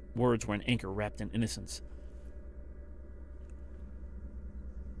 His words were an anchor wrapped in innocence.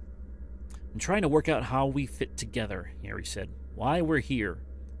 "I'm trying to work out how we fit together," Harry said. "Why we're here."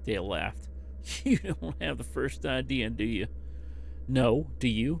 Dale laughed. "You don't have the first idea, do you?" "No, do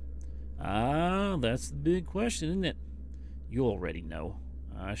you?" "Ah, that's the big question, isn't it?" "You already know."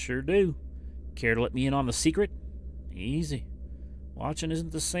 "I sure do. Care to let me in on the secret?" "Easy. Watching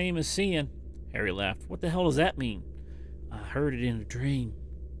isn't the same as seeing." Harry laughed. "What the hell does that mean?" "I heard it in a dream."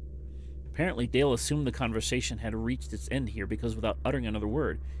 Apparently, Dale assumed the conversation had reached its end here because without uttering another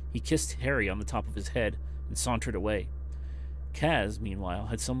word, he kissed Harry on the top of his head and sauntered away. Kaz, meanwhile,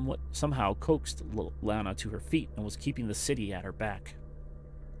 had somehow coaxed Lana to her feet and was keeping the city at her back.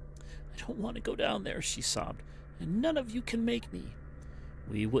 "I don't want to go down there," she sobbed, "and none of you can make me."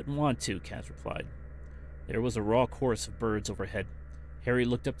 "We wouldn't want to," Kaz replied. There was a raw chorus of birds overhead. Harry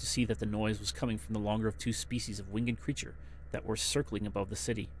looked up to see that the noise was coming from the longer of two species of winged creature that were circling above the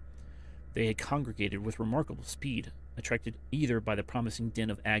city. They had congregated with remarkable speed, attracted either by the promising din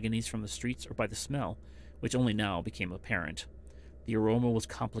of agonies from the streets or by the smell, which only now became apparent. The aroma was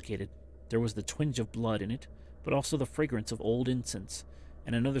complicated. There was the twinge of blood in it, but also the fragrance of old incense,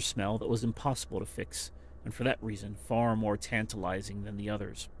 and another smell that was impossible to fix, and for that reason far more tantalizing than the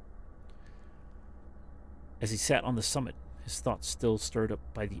others. As he sat on the summit, his thoughts still stirred up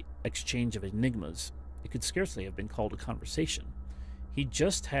by the exchange of enigmas, it could scarcely have been called a conversation, he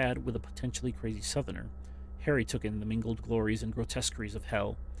just had with a potentially crazy southerner. Harry took in the mingled glories and grotesqueries of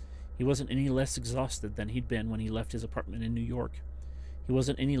hell. He wasn't any less exhausted than he'd been when he left his apartment in New York. He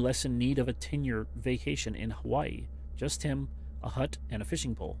wasn't any less in need of a 10-year vacation in Hawaii. Just him, a hut, and a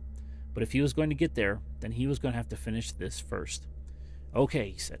fishing pole. But if he was going to get there, then he was going to have to finish this first.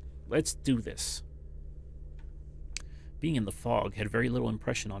 "Okay," he said, "let's do this." Being in the fog had very little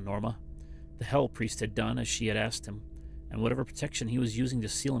impression on Norma. The Hell Priest had done as she had asked him, and whatever protection he was using to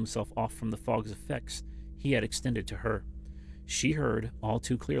seal himself off from the fog's effects, he had extended to her. She heard, all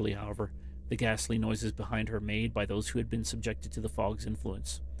too clearly, however, the ghastly noises behind her made by those who had been subjected to the fog's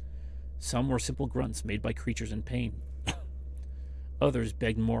influence. Some were simple grunts made by creatures in pain. Others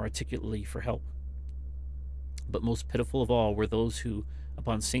begged more articulately for help. But most pitiful of all were those who,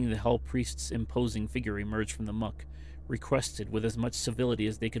 upon seeing the Hell Priest's imposing figure emerge from the muck, requested with as much civility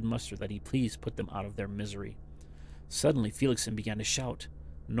as they could muster that he please put them out of their misery. Suddenly Felixson began to shout.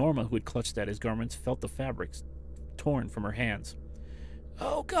 Norma, who had clutched at his garments, felt the fabrics torn from her hands.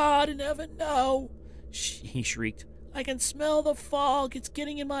 "Oh, God in heaven, no!" he shrieked. "I can smell the fog. It's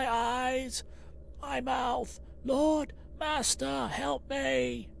getting in my eyes, my mouth. Lord, Master, help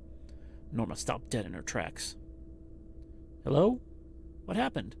me!" Norma stopped dead in her tracks. "Hello? What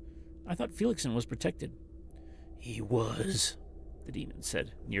happened? I thought Felixson was protected." "He was," the demon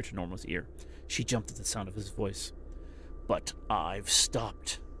said, near to Norma's ear. She jumped at the sound of his voice. "But I've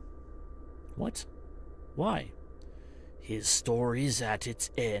stopped." "What? Why?" "His story's at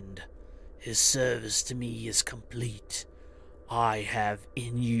its end. His service to me is complete. I have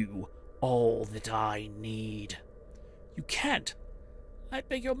in you all that I need." "You can't. I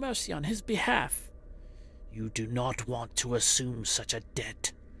beg your mercy on his behalf." "You do not want to assume such a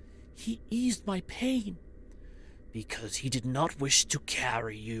debt." "He eased my pain." "Because he did not wish to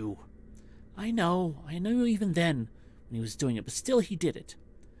carry you." I know even then when he was doing it, but still he did it."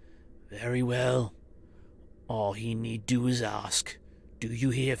 "Very well. All he need do is ask. Do you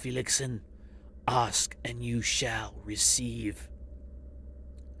hear, Felixson? Ask, and you shall receive."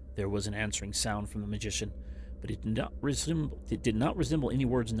 There was an answering sound from the magician, but it did not resemble any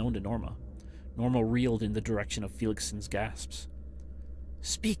words known to Norma. Norma reeled in the direction of Felixson's gasps.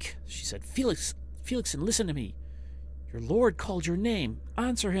 "Speak," she said. "Felixson, listen to me. Your lord called your name.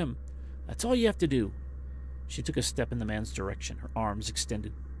 Answer him. That's all you have to do. She took a step in the man's direction, her arms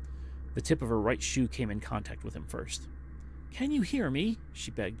extended. The tip of her right shoe came in contact with him first. Can you hear me?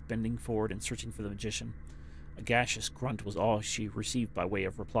 She begged, bending forward and searching for the magician. A gaseous grunt was all she received by way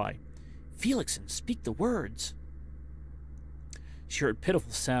of reply. Felixson, speak the words. She heard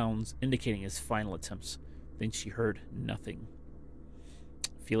pitiful sounds indicating his final attempts. Then she heard nothing.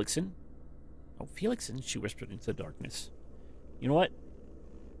 Felixson? Oh, Felixson, she whispered into the darkness. You know what?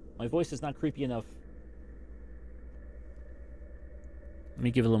 My voice is not creepy enough. Let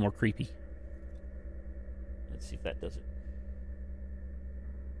me give it a little more creepy. Let's see if that does it.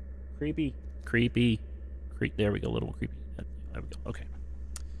 Creepy. There we go, a little more creepy. There we go, okay.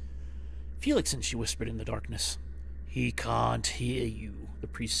 Felixson, she whispered in the darkness. He can't hear you, the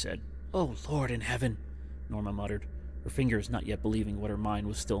priest said. Oh, Lord in heaven, Norma muttered, her fingers not yet believing what her mind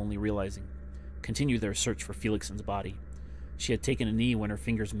was still only realizing. Continued their search for Felixson's body. She had taken a knee when her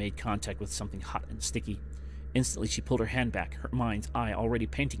fingers made contact with something hot and sticky. Instantly she pulled her hand back, her mind's eye already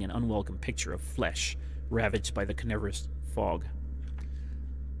painting an unwelcome picture of flesh, ravaged by the carnivorous fog.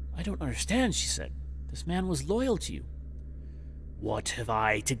 I don't understand, she said. This man was loyal to you. What have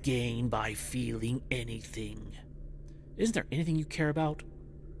I to gain by feeling anything? Isn't there anything you care about?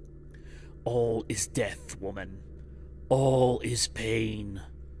 All is death, woman. All is pain.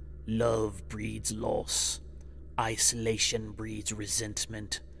 Love breeds loss. Isolation breeds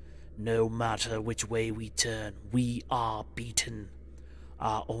resentment. No matter which way we turn, we are beaten.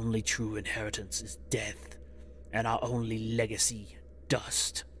 Our only true inheritance is death, and our only legacy,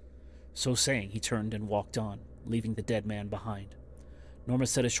 dust. So saying, he turned and walked on, leaving the dead man behind. Norma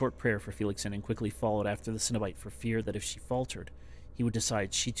said a short prayer for Felixson and quickly followed after the Cenobite for fear that if she faltered, he would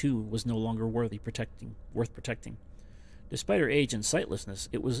decide she too was no longer worth protecting. Despite her age and sightlessness,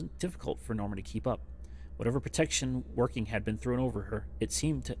 it was difficult for Norma to keep up. Whatever protection working had been thrown over her,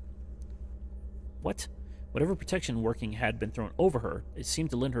 Whatever protection working had been thrown over her, it seemed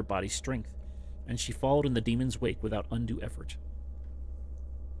to lend her body strength, and she followed in the demon's wake without undue effort.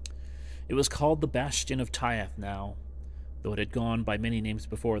 It was called the Bastion of Tyaph now, though it had gone by many names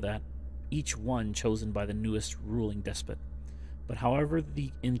before that, each one chosen by the newest ruling despot. But however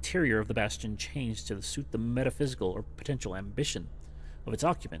the interior of the bastion changed to suit the metaphysical or potential ambition of its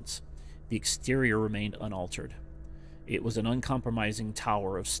occupants, the exterior remained unaltered. It was an uncompromising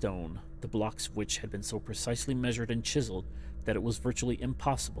tower of stone, the blocks of which had been so precisely measured and chiseled that it was virtually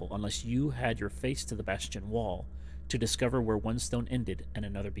impossible, unless you had your face to the bastion wall, to discover where one stone ended and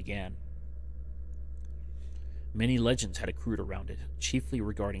another began. Many legends had accrued around it, chiefly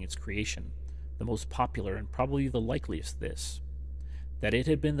regarding its creation, the most popular and probably the likeliest this: that it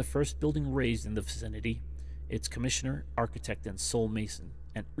had been the first building raised in the vicinity, its commissioner, architect, and sole mason,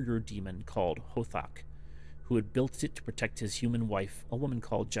 an ur-demon called Hothak, who had built it to protect his human wife, a woman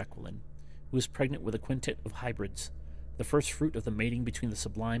called Jacqueline, who was pregnant with a quintet of hybrids, the first fruit of the mating between the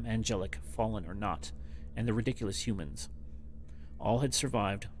sublime angelic, fallen or not, and the ridiculous humans. All had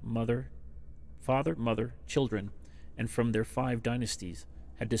survived, father, mother, children, and from their 5 dynasties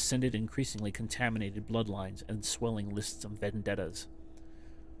had descended increasingly contaminated bloodlines and swelling lists of vendettas.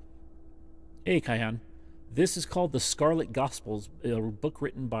 Hey, Kaihan. This is called the Scarlet Gospels, a book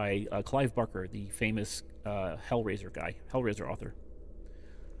written by Clive Barker, the famous Hellraiser author.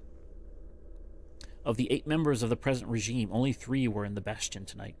 Of the 8 members of the present regime, only 3 were in the Bastion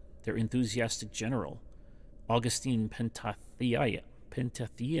tonight. Their enthusiastic general, Augustine Pentathea,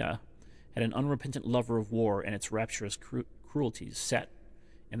 had an unrepentant lover of war and its rapturous cruelties, sat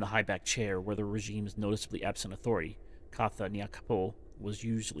in the high-backed chair where the regime's noticeably absent authority, Katha Nyakapo, was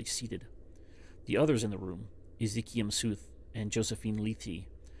usually seated. The others in the room, Ezekiel Suth and Josephine Lethe,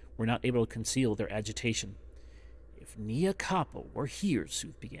 were not able to conceal their agitation. If Nyakapo were here,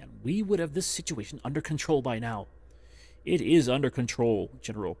 Suth began, we would have this situation under control by now. It is under control,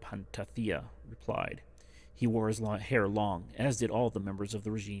 General Pantathea replied. He wore his hair long, as did all the members of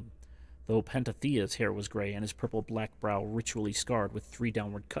the regime, though Pantathea's hair was gray and his purple-black brow ritually scarred with 3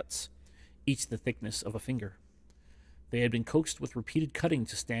 downward cuts, each the thickness of a finger. They had been coaxed with repeated cutting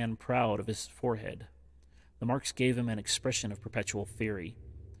to stand proud of his forehead. The marks gave him an expression of perpetual fury,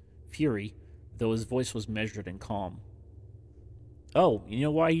 though his voice was measured and calm. Oh, you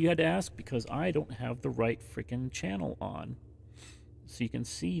know why you had to ask? Because I don't have the right freaking channel on. So you can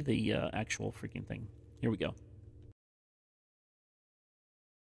see the actual freaking thing. Here we go.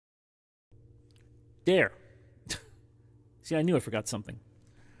 There. See, I knew I forgot something.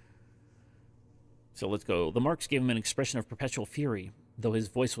 So let's go. The marks gave him an expression of perpetual fury, though his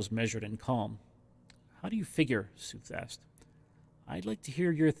voice was measured and calm. How do you figure? Suth asked. I'd like to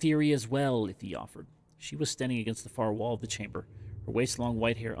hear your theory as well, Lethe offered. She was standing against the far wall of the chamber, her waist-long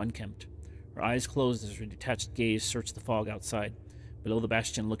white hair unkempt. Her eyes closed as her detached gaze searched the fog outside, below the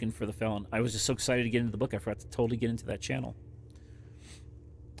bastion looking for the felon. I was just so excited to get into the book, I forgot to totally get into that channel.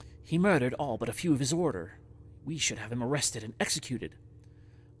 He murdered all but a few of his order. We should have him arrested and executed.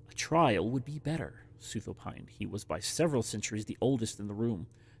 A trial would be better, Sooth opined. He was by several centuries the oldest in the room,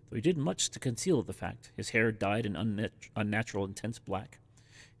 though he did much to conceal the fact. His hair dyed an unnatural intense black,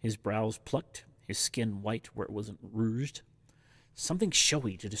 his brows plucked, his skin white where it wasn't rouged. Something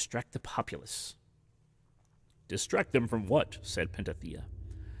showy to distract the populace. Distract them from what? Said Pentheus.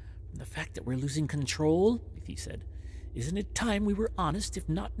 From the fact that we're losing control, Lethe said. Isn't it time we were honest? If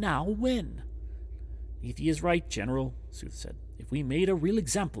not now, when? Lethe is right, General, Sooth said. If we made a real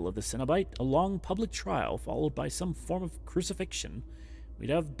example of the Cenobite, a long public trial followed by some form of crucifixion, we'd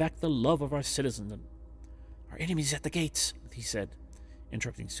have back the love of our citizens. Our enemy's at the gates, Lethe said,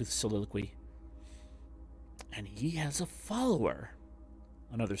 interrupting Sooth's soliloquy. And he has a follower.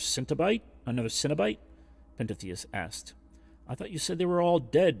 Another Cenobite? Pentheus asked. I thought you said they were all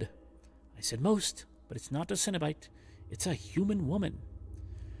dead. I said most, but it's not a Cenobite. It's a human woman.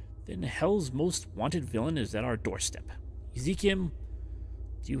 Then hell's most wanted villain is at our doorstep. Ezekiel,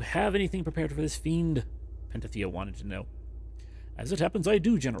 do you have anything prepared for this fiend? Pentheus wanted to know. As it happens, I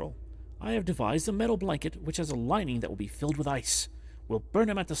do, General. I have devised a metal blanket which has a lining that will be filled with ice. We'll burn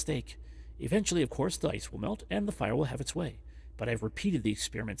him at the stake. Eventually, of course, the ice will melt and the fire will have its way. But I've repeated the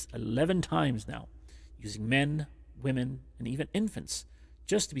experiments 11 times now, using men, women, and even infants,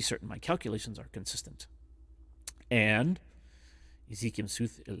 just to be certain my calculations are consistent. And Ezekiel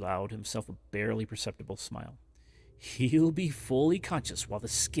Sooth allowed himself a barely perceptible smile. He'll be fully conscious while the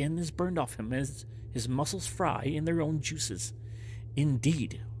skin is burned off him as his muscles fry in their own juices.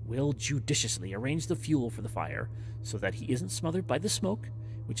 Indeed, we'll judiciously arrange the fuel for the fire so that he isn't smothered by the smoke,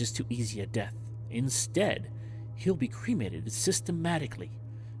 which is too easy a death. Instead, he'll be cremated systematically.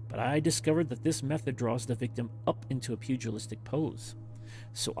 But I discovered that this method draws the victim up into a pugilistic pose.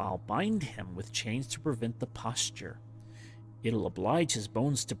 So I'll bind him with chains to prevent the posture. It'll oblige his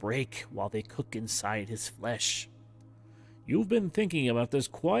bones to break while they cook inside his flesh. You've been thinking about this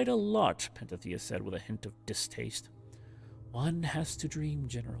quite a lot, Pentheus said with a hint of distaste. One has to dream,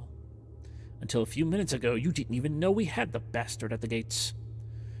 General. Until a few minutes ago, you didn't even know we had the bastard at the gates.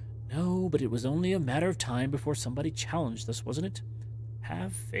 No, but it was only a matter of time before somebody challenged us, wasn't it?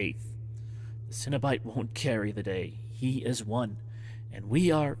 Have faith. The Cenobite won't carry the day. He is one, and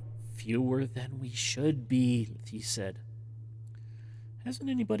we are fewer than we should be, he said. Hasn't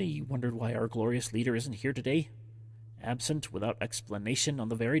anybody wondered why our glorious leader isn't here today? Absent without explanation on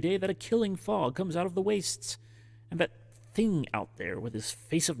the very day that a killing fog comes out of the wastes, and that thing out there with his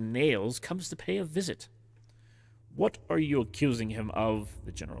face of nails comes to pay a visit. What are you accusing him of?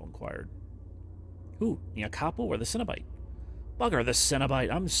 The general inquired. Who, Nyakapo or the Cenobite? Bugger the Cenobite.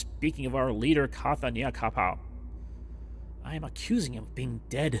 I'm speaking of our leader, Katha Nyakapo. I am accusing him of being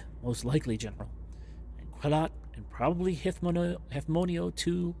dead, most likely, General. And Quelat, and probably Hefmonio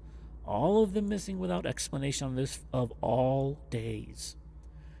too, all of them missing without explanation on this of all days.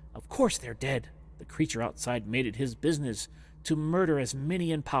 Of course they're dead. The creature outside made it his business to murder as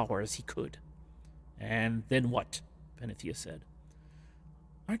many in power as he could. And then what? Pentheus said.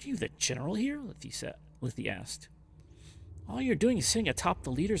 Aren't you the general here? Lethe asked. All you're doing is sitting atop the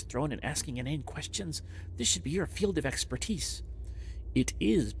leader's throne and asking inane questions. This should be your field of expertise. It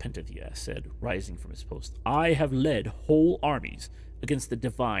is, Pentheus said, rising from his post. I have led whole armies against the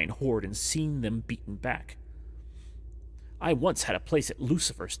divine horde and seen them beaten back. I once had a place at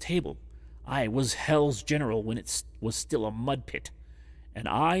Lucifer's table. I was Hell's general when it was still a mud pit. And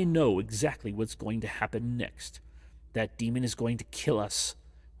I know exactly what's going to happen next. That demon is going to kill us.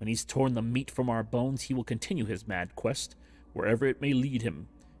 When he's torn the meat from our bones, he will continue his mad quest, wherever it may lead him.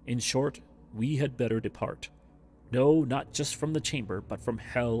 In short, we had better depart. No, not just from the chamber, but from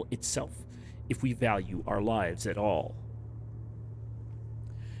hell itself, if we value our lives at all.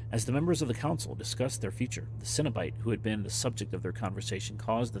 As the members of the council discussed their future, the Cenobite, who had been the subject of their conversation,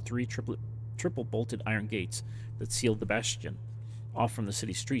 caused the three triple-bolted iron gates that sealed the bastion off from the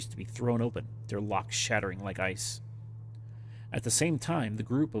city streets to be thrown open, their locks shattering like ice. At the same time, the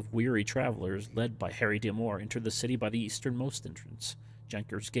group of weary travelers, led by Harry D'Amour, entered the city by the easternmost entrance,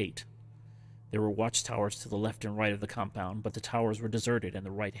 Junker's Gate. There were watchtowers to the left and right of the compound, but the towers were deserted and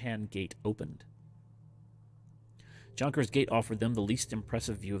the right-hand gate opened. Junker's Gate offered them the least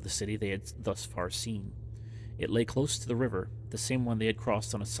impressive view of the city they had thus far seen. It lay close to the river, the same one they had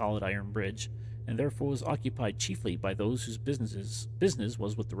crossed on a solid iron bridge, and therefore was occupied chiefly by those whose business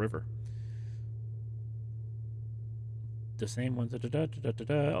was with the river. the same ones.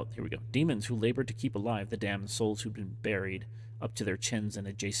 Oh, here we go. Demons who labored to keep alive the damned souls who'd been buried up to their chins in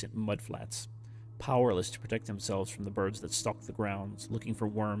adjacent mudflats, powerless to protect themselves from the birds that stalked the grounds, looking for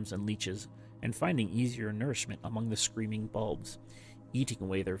worms and leeches, and finding easier nourishment among the screaming bulbs, eating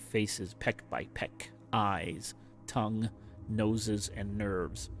away their faces peck by peck, eyes, tongue, noses, and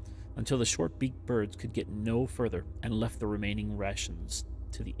nerves, until the short-beaked birds could get no further and left the remaining rations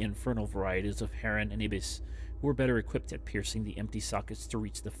to the infernal varieties of heron and ibis, who were better equipped at piercing the empty sockets to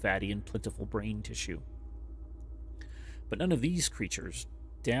reach the fatty and plentiful brain tissue. But none of these creatures,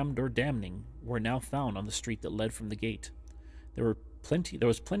 damned or damning, were now found on the street that led from the gate. There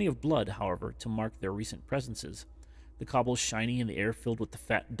was plenty of blood, however, to mark their recent presences, the cobbles shiny and the air filled with the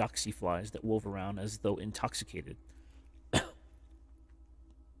fat doxy flies that wove around as though intoxicated.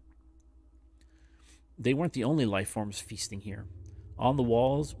 They weren't the only life forms feasting here. On the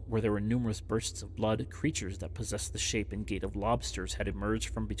walls, where there were numerous bursts of blood, creatures that possessed the shape and gait of lobsters had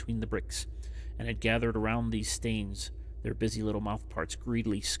emerged from between the bricks, and had gathered around these stains, their busy little mouthparts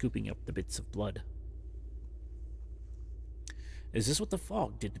greedily scooping up the bits of blood. "Is this what the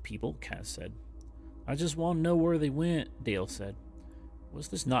fog did to people?" Kaz said. "I just want to know where they went," Dale said. "Was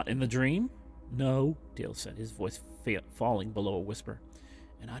this not in the dream?" "No," Dale said, his voice falling below a whisper.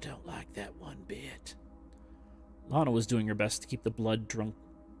 "And I don't like that one bit." Lana was doing her best to keep the blood-drunk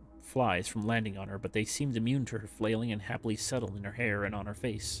flies from landing on her, but they seemed immune to her flailing and happily settled in her hair and on her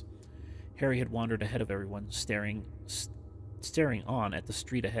face. Harry had wandered ahead of everyone, staring on at the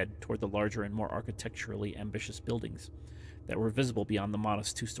street ahead toward the larger and more architecturally ambitious buildings that were visible beyond the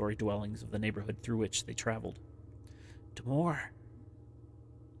modest two-story dwellings of the neighborhood through which they traveled. "Demore,"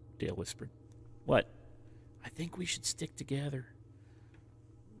 Dale whispered. "What?" "I think we should stick together."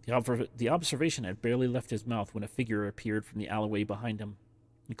 The observation had barely left his mouth when a figure appeared from the alleyway behind him.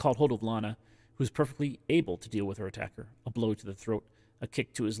 He caught hold of Lana, who was perfectly able to deal with her attacker, a blow to the throat, a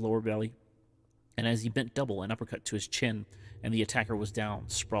kick to his lower belly, and as he bent double, an uppercut to his chin, and the attacker was down,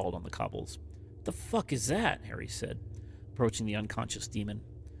 sprawled on the cobbles. "The fuck is that?" Harry said, approaching the unconscious demon.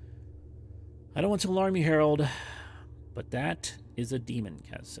 "I don't want to alarm you, Harold, but that is a demon,"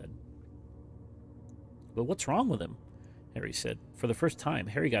 Kaz said. "But what's wrong with him?" Harry said. For the first time,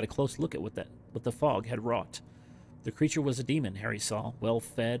 Harry got a close look at what the fog had wrought. The creature was a demon, Harry saw,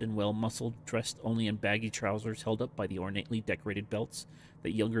 well-fed and well-muscled, dressed only in baggy trousers held up by the ornately decorated belts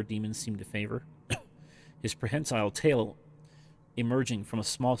that younger demons seemed to favor, his prehensile tail emerging from a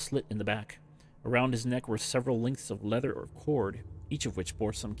small slit in the back. Around his neck were several lengths of leather or cord, each of which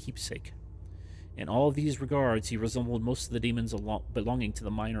bore some keepsake. In all of these regards, he resembled most of the demons belonging to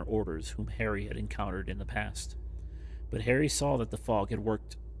the minor orders whom Harry had encountered in the past. But Harry saw that the fog had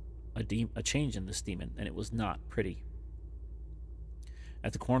worked a change in this demon, and it was not pretty.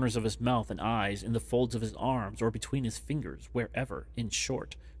 At the corners of his mouth and eyes, in the folds of his arms, or between his fingers, wherever, in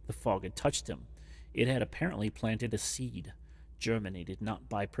short, the fog had touched him, it had apparently planted a seed, germinated not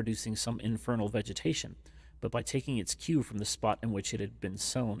by producing some infernal vegetation, but by taking its cue from the spot in which it had been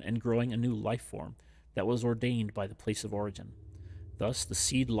sown and growing a new life form that was ordained by the place of origin. Thus, the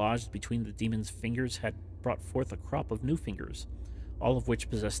seed lodged between the demon's fingers had brought forth a crop of new fingers, all of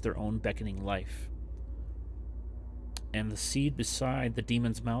which possessed their own beckoning life. And the seed beside the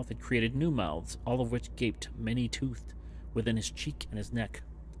demon's mouth had created new mouths, all of which gaped, many-toothed, within his cheek and his neck.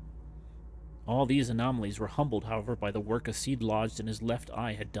 All these anomalies were humbled, however, by the work a seed lodged in his left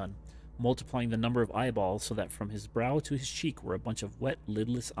eye had done, multiplying the number of eyeballs so that from his brow to his cheek were a bunch of wet,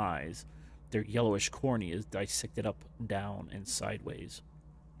 lidless eyes, their yellowish corneas dissected up, down, and sideways.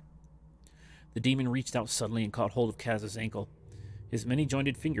 The demon reached out suddenly and caught hold of Kaz's ankle, his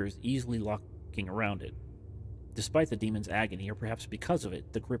many-jointed fingers easily locking around it. Despite the demon's agony, or perhaps because of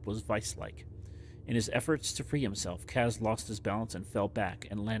it, the grip was vice-like. In his efforts to free himself, Kaz lost his balance and fell back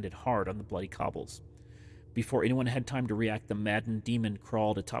and landed hard on the bloody cobbles. Before anyone had time to react, the maddened demon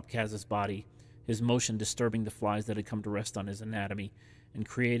crawled atop Kaz's body, his motion disturbing the flies that had come to rest on his anatomy and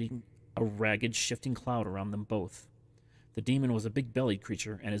creating a ragged, shifting cloud around them both. The demon was a big-bellied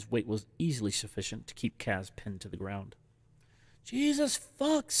creature, and his weight was easily sufficient to keep Kaz pinned to the ground. "Jesus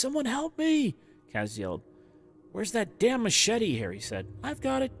fuck! Someone help me!" Kaz yelled. "Where's that damn machete?" Harry said. "I've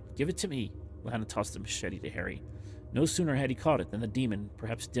got it. Give it to me." Lana tossed the machete to Harry. No sooner had he caught it than the demon,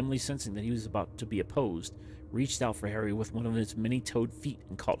 perhaps dimly sensing that he was about to be opposed, reached out for Harry with one of his many-toed feet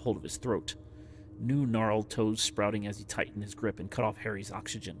and caught hold of his throat, new gnarled toes sprouting as he tightened his grip and cut off Harry's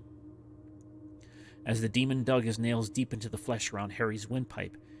oxygen. As the demon dug his nails deep into the flesh around Harry's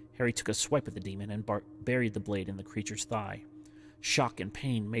windpipe, Harry took a swipe at the demon and buried the blade in the creature's thigh. Shock and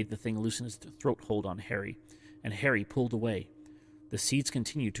pain made the thing loosen its throat hold on Harry, and Harry pulled away. The seeds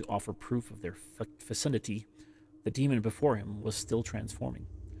continued to offer proof of their fecundity, The demon before him was still transforming.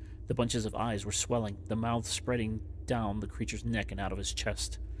 The bunches of eyes were swelling, the mouth spreading down the creature's neck and out of his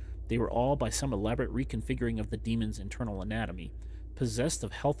chest. They were all, by some elaborate reconfiguring of the demon's internal anatomy, possessed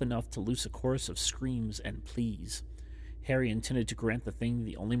of health enough to loose a chorus of screams and pleas. Harry intended to grant the thing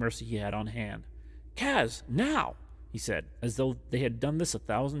the only mercy he had on hand. "Kaz, now!" he said, as though they had done this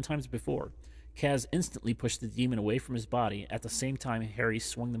 1,000 times before. Kaz instantly pushed the demon away from his body. At the same time, Harry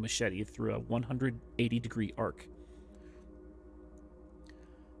swung the machete through a 180-degree arc.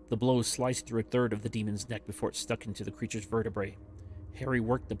 The blow sliced through a third of the demon's neck before it stuck into the creature's vertebrae. Harry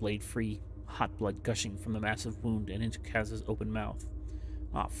worked the blade free, hot blood gushing from the massive wound and into Kaz's open mouth.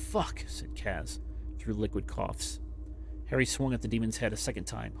 "Ah, fuck," said Kaz, through liquid coughs. Harry swung at the demon's head a second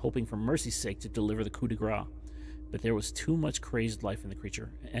time, hoping for mercy's sake to deliver the coup de grace. But there was too much crazed life in the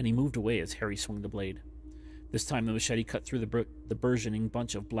creature, and he moved away as Harry swung the blade. This time the machete cut through the burgeoning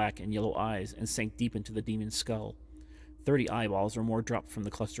bunch of black and yellow eyes and sank deep into the demon's skull. 30 eyeballs or more dropped from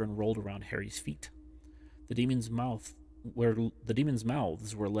the cluster and rolled around Harry's feet. The demon's mouths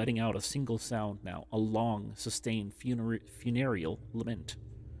were letting out a single sound now, a long, sustained funereal lament.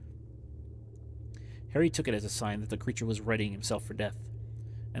 Harry took it as a sign that the creature was readying himself for death,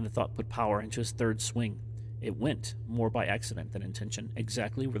 and the thought put power into his third swing. It went, more by accident than intention,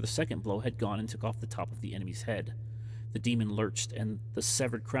 exactly where the second blow had gone and took off the top of the enemy's head. The demon lurched, and the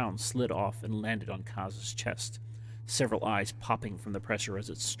severed crown slid off and landed on Kaz's chest, several eyes popping from the pressure as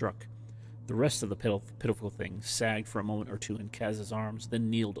it struck. The rest of the pitiful thing sagged for a moment or two in Kaz's arms,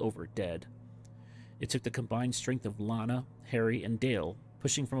 then kneeled over dead. It took the combined strength of Lana, Harry, and Dale,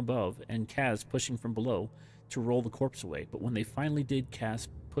 pushing from above, and Kaz pushing from below, to roll the corpse away, but when they finally did, Kaz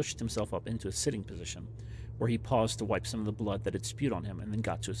pushed himself up into a sitting position, where he paused to wipe some of the blood that had spewed on him and then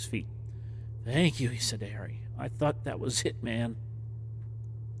got to his feet. "Thank you," he said to Harry. "I thought that was it, man."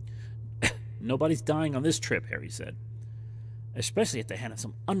 "Nobody's dying on this trip," Harry said. "Especially at the hand of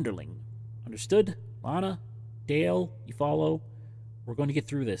some underling. Understood? Lana? Dale? You follow? We're going to get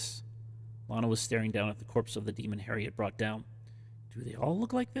through this." Lana was staring down at the corpse of the demon Harry had brought down. "Do they all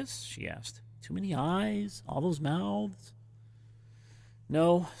look like this?" she asked. "Too many eyes? All those mouths?"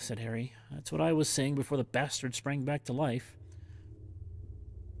 "No," said Harry. "That's what I was saying before the bastard sprang back to life.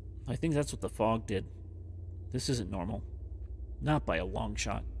 I think that's what the fog did. This isn't normal. Not by a long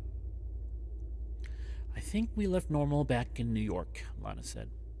shot." "I think we left normal back in New York," Lana said.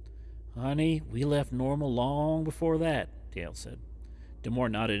 "Honey, we left normal long before that," Dale said. Damore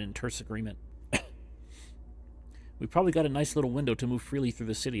nodded in terse agreement. "We probably got a nice little window to move freely through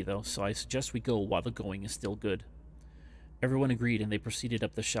the city, though, so I suggest we go while the going is still good." Everyone agreed, and they proceeded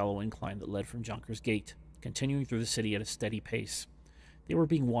up the shallow incline that led from Jonker's Gate, continuing through the city at a steady pace. They were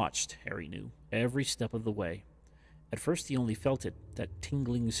being watched, Harry knew, every step of the way. At first he only felt it, that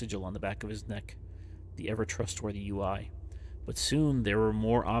tingling sigil on the back of his neck, the ever-trustworthy UI. But soon there were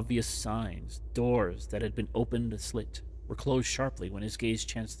more obvious signs. Doors that had been opened and slit were closed sharply when his gaze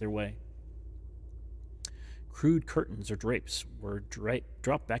chanced their way. Crude curtains or drapes were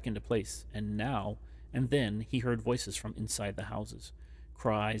dropped back into place, and now and then he heard voices from inside the houses,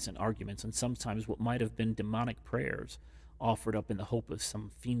 cries and arguments, and sometimes what might have been demonic prayers, offered up in the hope of some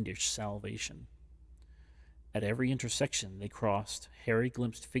fiendish salvation. At every intersection they crossed, Harry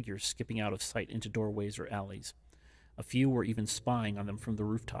glimpsed figures skipping out of sight into doorways or alleys. A few were even spying on them from the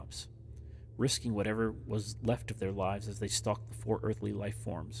rooftops, risking whatever was left of their lives as they stalked the four earthly life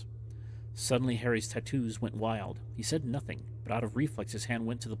forms. Suddenly Harry's tattoos went wild. He said nothing, but out of reflex his hand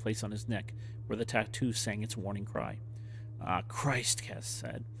went to the place on his neck, where the tattoo sang its warning cry. "Ah, Christ," Kaz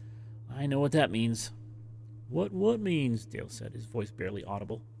said. "I know what that means." What means?" Dale said, his voice barely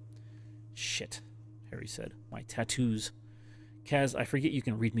audible. "Shit," Harry said. "My tattoos. Kaz, I forget you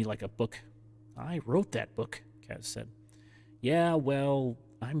can read me like a book." "I wrote that book," Kaz said. "Yeah, well,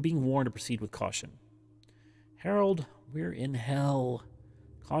 I'm being warned to proceed with caution." "Harold, we're in hell.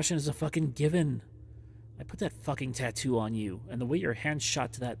 Caution is a fucking given. I put that fucking tattoo on you, and the way your hand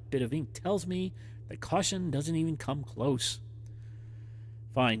shot to that bit of ink tells me that caution doesn't even come close."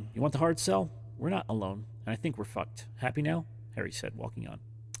 "Fine. You want the hard sell? We're not alone, and I think we're fucked. Happy now?" Harry said, walking on.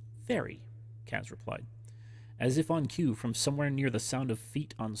 "Very," Kaz replied. As if on cue, from somewhere near the sound of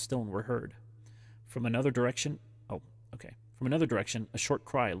feet on stone were heard. From another direction, a short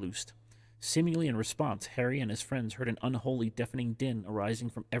cry loosed. Seemingly in response, Harry and his friends heard an unholy, deafening din arising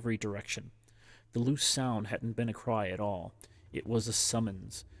from every direction. The loose sound hadn't been a cry at all. It was a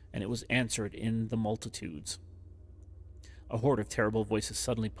summons, and it was answered in the multitudes. A horde of terrible voices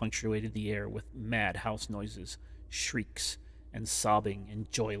suddenly punctuated the air with mad house noises, shrieks, and sobbing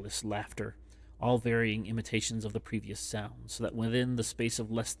and joyless laughter, all varying imitations of the previous sound, so that within the space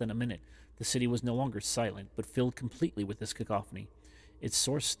of less than a minute, the city was no longer silent, but filled completely with this cacophony, its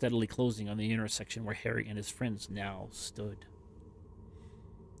source steadily closing on the intersection where Harry and his friends now stood.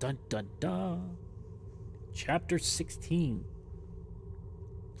 Dun dun dun! Chapter 16.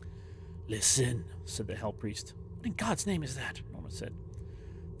 "Listen," said the Hell Priest. "What in God's name is that?" Norma said.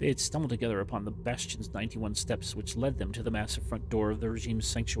 They had stumbled together upon the Bastion's 91 steps, which led them to the massive front door of the regime's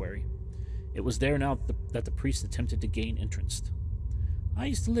sanctuary. It was there now that the priest attempted to gain entrance. "I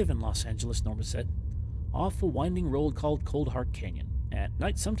used to live in Los Angeles," Norma said, "off a winding road called Cold Heart Canyon. At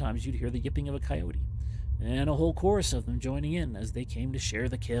night sometimes you'd hear the yipping of a coyote, and a whole chorus of them joining in as they came to share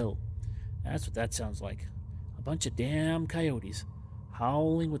the kill. That's what that sounds like. A bunch of damn coyotes,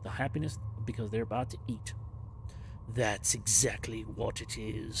 howling with the happiness because they're about to eat." "That's exactly what it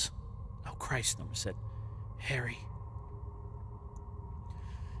is." "Oh, Christ," Norma said. "Harry."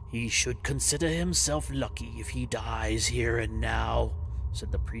 "He should consider himself lucky if he dies here and now,"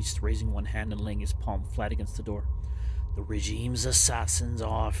 said the priest, raising one hand and laying his palm flat against the door. "The regime's assassins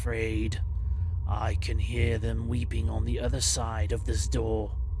are afraid. I can hear them weeping on the other side of this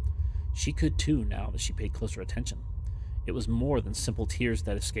door." She could too, now that she paid closer attention. It was more than simple tears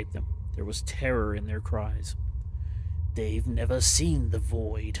that escaped them. There was terror in their cries. "They've never seen the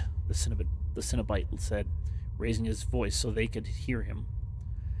void," the Cenobite said, raising his voice so they could hear him.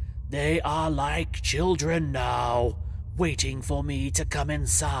 "They are like children now, waiting for me to come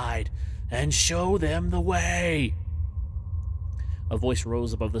inside and show them the way." A voice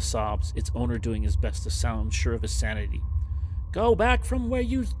rose above the sobs, its owner doing his best to sound sure of his sanity. "Go back from where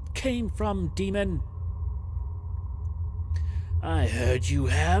you came from, demon." "I heard you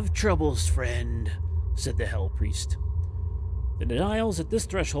have troubles, friend," said the Hell Priest. "The denials at this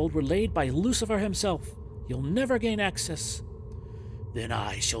threshold were laid by Lucifer himself. You'll never gain access." "Then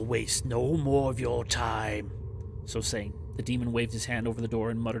I shall waste no more of your time." So saying, the demon waved his hand over the door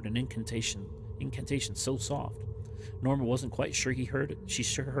and muttered an incantation so soft, Norma wasn't quite sure she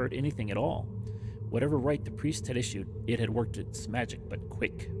heard anything at all. Whatever rite the priest had issued, it had worked its magic, but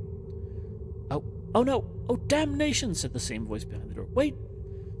quick. Oh no! Oh, damnation!" said the same voice behind the door. "Wait!"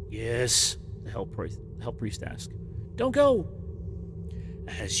 "Yes?" the Hell Priest asked. "Don't go!"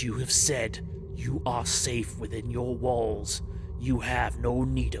 "As you have said, you are safe within your walls. You have no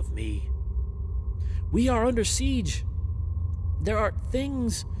need of me." "We are under siege. There are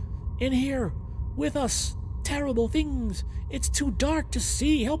things in here with us. Terrible things. It's too dark to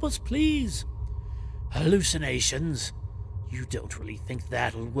see. Help us, please." "Hallucinations? You don't really think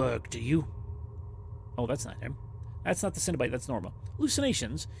that'll work, do you?" "Oh, that's not him. That's not the Cenobite, that's Norma.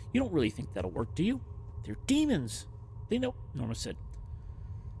 Hallucinations? You don't really think that'll work, do you? They're demons. They know," Norma said.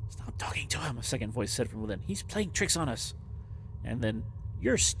 "Stop talking to him," a second voice said from within. "He's playing tricks on us." And then,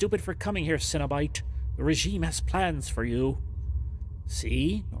 "You're stupid for coming here, Cenobite. The regime has plans for you."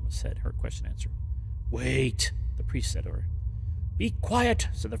 "See?" Norma said, her question answered. "Wait," the priest said to her. "Be quiet,"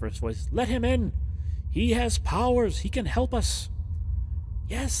 said the first voice. "Let him in. He has powers. He can help us."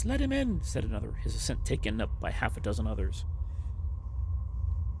 "Yes, let him in," said another, his assent taken up by half a dozen others.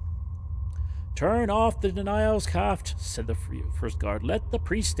 "Turn off the denials craft," said the first guard. "Let the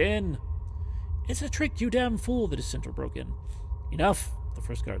priest in." "It's a trick, you damn fool," the dissenter broke in. "Enough," the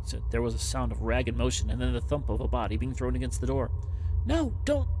first guard said. There was a sound of ragged motion and then the thump of a body being thrown against the door. "No,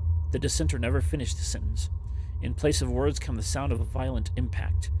 don't." The dissenter never finished the sentence. In place of words came the sound of a violent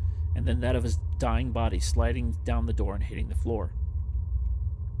impact, and then that of his dying body sliding down the door and hitting the floor.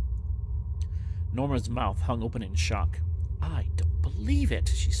 Norma's mouth hung open in shock. "I don't believe it,"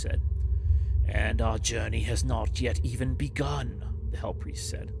 she said. "And our journey has not yet even begun," the Hell Priest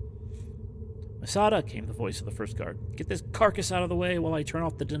said. "Masada," came the voice of the first guard. "Get this carcass out of the way while I turn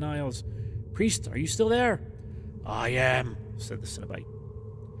off the denials. Priest, are you still there?" "I am," said the Cenobite.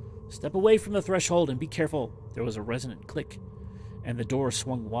 "Step away from the threshold and be careful." There was a resonant click, and the door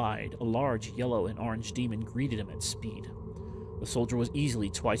swung wide. A large yellow and orange demon greeted him at speed. The soldier was easily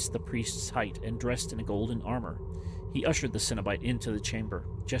twice the priest's height and dressed in a golden armor. He ushered the Cenobite into the chamber,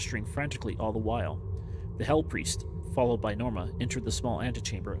 gesturing frantically all the while. The Hell Priest, followed by Norma, entered the small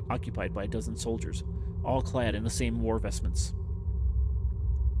antechamber occupied by a dozen soldiers, all clad in the same war vestments.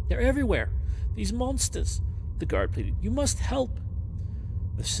 "They're everywhere! These monsters!" the guard pleaded. "You must help!"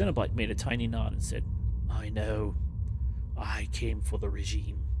 The Cenobite made a tiny nod and said, "I know. I came for the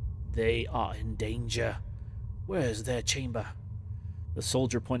regime. They are in danger. Where's their chamber?" The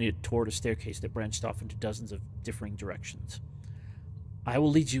soldier pointed toward a staircase that branched off into dozens of differing directions. "I will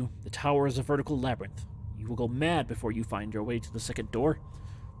lead you. The tower is a vertical labyrinth. You will go mad before you find your way to the second door.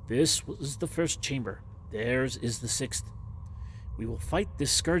 This was the first chamber. Theirs is the sixth. We will fight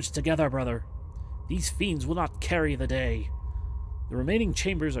this scourge together, brother." These fiends will not carry the day. The remaining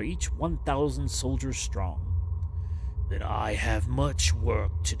chambers are each 1,000 soldiers strong. Then I have much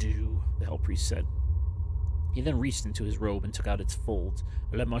work to do, the Hell Priest said. He then reached into his robe and took out its folds,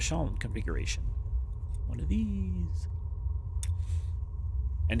 a Le Marchand configuration. One of these.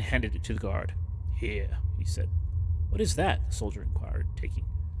 And handed it to the guard. Here, he said. What is that? The soldier inquired,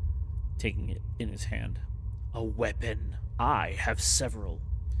 taking it in his hand. A weapon. I have several.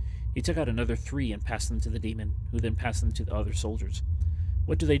 He took out another 3 and passed them to the demon, who then passed them to the other soldiers.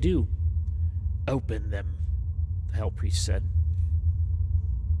 What do they do? Open them, the Hell Priest said.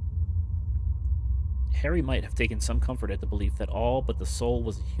 Harry might have taken some comfort at the belief that all but the soul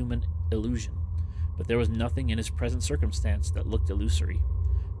was a human illusion, but there was nothing in his present circumstance that looked illusory.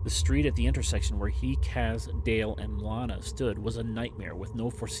 The street at the intersection where he, Kaz, Dale, and Lana stood was a nightmare with no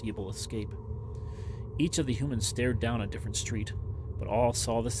foreseeable escape. Each of the humans stared down a different street, but all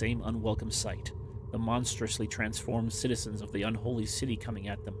saw the same unwelcome sight, the monstrously transformed citizens of the unholy city coming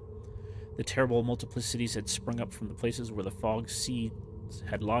at them. The terrible multiplicities had sprung up from the places where the fog seeds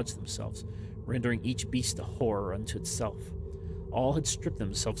had lodged themselves, rendering each beast a horror unto itself. All had stripped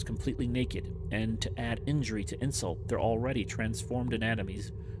themselves completely naked, and to add injury to insult, their already transformed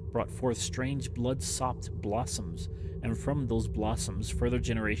anatomies brought forth strange blood-sopped blossoms, and from those blossoms further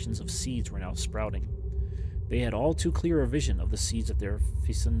generations of seeds were now sprouting. They had all too clear a vision of the seeds of their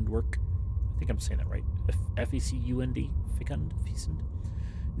fecund work. I think I'm saying that right. F-E-C-U-N-D? Fecund?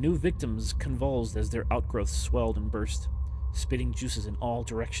 New victims convulsed as their outgrowths swelled and burst, spitting juices in all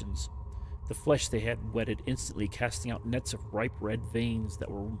directions. The flesh they had wetted instantly, casting out nets of ripe red veins that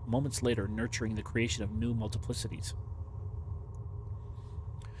were moments later nurturing the creation of new multiplicities.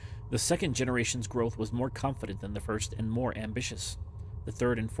 The second generation's growth was more confident than the first and more ambitious. The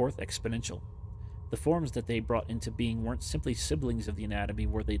third and fourth exponential. The forms that they brought into being weren't simply siblings of the anatomy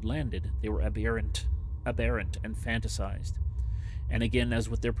where they'd landed, they were aberrant and fantasized. And again, as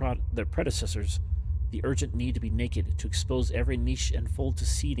with their predecessors, the urgent need to be naked, to expose every niche and fold to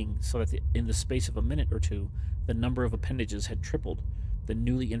seeding so that in the space of a minute or two, the number of appendages had tripled, the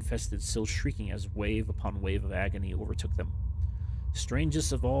newly infested still shrieking as wave upon wave of agony overtook them.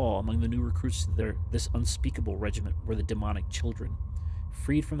 Strangest of all among the new recruits to this unspeakable regiment were the demonic children.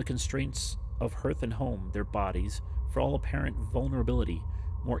 Freed from the constraints of hearth and home, their bodies, for all apparent vulnerability,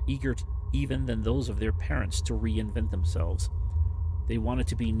 more eager even than those of their parents to reinvent themselves. They wanted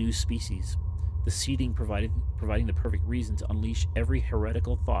to be new species, the seeding providing the perfect reason to unleash every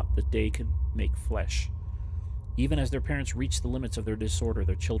heretical thought that they could make flesh. Even as their parents reached the limits of their disorder,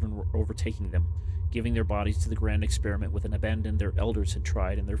 their children were overtaking them, giving their bodies to the grand experiment with an abandon their elders had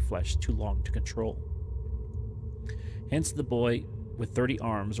tried in their flesh too long to control. Hence the boy with 30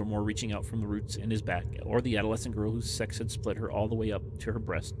 arms or more reaching out from the roots in his back, or the adolescent girl whose sex had split her all the way up to her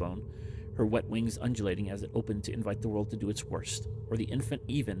breastbone, her wet wings undulating as it opened to invite the world to do its worst, or the infant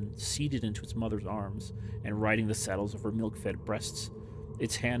even, seated into its mother's arms and riding the saddles of her milk-fed breasts.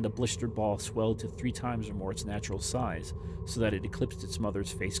 Its hand, a blistered ball, swelled to 3 times or more its natural size, so that it eclipsed its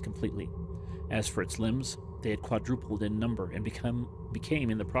mother's face completely. As for its limbs, they had quadrupled in number and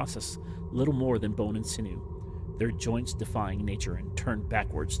became in the process little more than bone and sinew, their joints defying nature and turned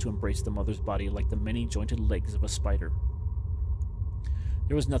backwards to embrace the mother's body like the many-jointed legs of a spider.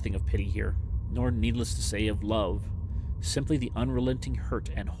 There was nothing of pity here, nor, needless to say, of love, simply the unrelenting hurt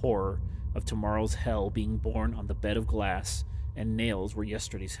and horror of tomorrow's hell being born on the bed of glass and nails where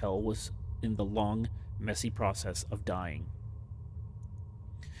yesterday's hell was in the long, messy process of dying.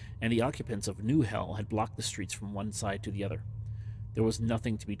 And the occupants of new hell had blocked the streets from one side to the other. There was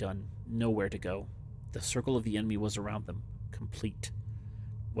nothing to be done, nowhere to go. The circle of the enemy was around them, complete.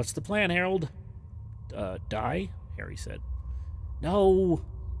 "What's the plan, Harold?" Die?" Harry said. "No,"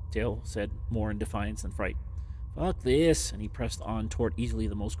 Dale said, more in defiance than fright. "Fuck this," and he pressed on toward easily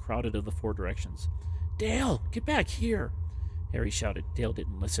the most crowded of the 4 directions. "Dale, get back here," Harry shouted. Dale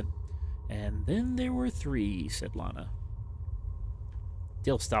didn't listen. "And then there were 3, said Lana.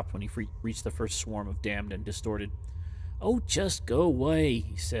 Dale stopped when he reached the first swarm of damned and distorted. "Oh, just go away,"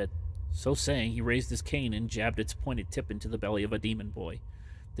 he said. So saying, he raised his cane and jabbed its pointed tip into the belly of a demon boy.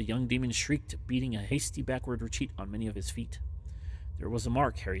 The young demon shrieked, beating a hasty backward retreat on many of his feet. There was a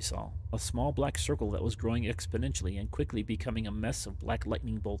mark, Harry saw, a small black circle that was growing exponentially and quickly becoming a mess of black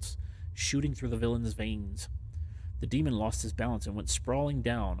lightning bolts, shooting through the villain's veins. The demon lost his balance and went sprawling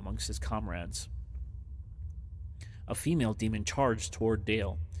down amongst his comrades. A female demon charged toward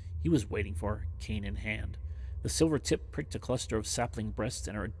Dale. He was waiting for her, cane in hand. The silver tip pricked a cluster of sapling breasts,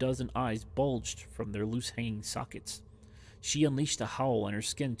 and her 12 eyes bulged from their loose-hanging sockets. She unleashed a howl, and her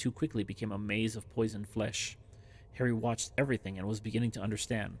skin too quickly became a maze of poisoned flesh. Harry watched everything and was beginning to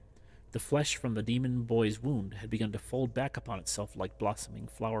understand. The flesh from the demon boy's wound had begun to fold back upon itself like blossoming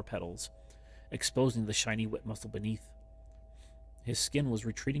flower petals, exposing the shiny wet muscle beneath. His skin was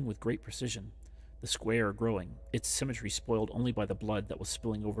retreating with great precision, the square growing, its symmetry spoiled only by the blood that was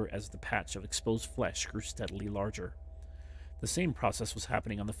spilling over as the patch of exposed flesh grew steadily larger. The same process was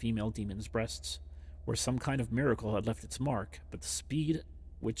happening on the female demon's breasts, where some kind of miracle had left its mark, but the speed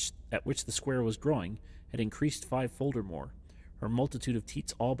at which the square was growing had increased fivefold or more, her multitude of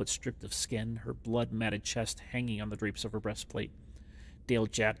teats all but stripped of skin, her blood-matted chest hanging on the drapes of her breastplate. Dale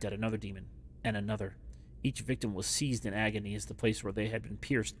jabbed at another demon, and another. Each victim was seized in agony as the place where they had been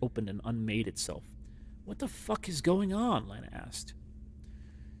pierced opened and unmade itself. "What the fuck is going on?" Lana asked.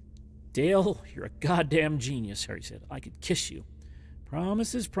 "Dale, you're a goddamn genius," Harry said. "I could kiss you."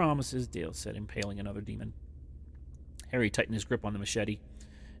 "Promises, promises," Dale said, impaling another demon. Harry tightened his grip on the machete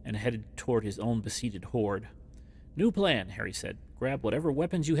and headed toward his own besieged horde. "New plan," Harry said. "Grab whatever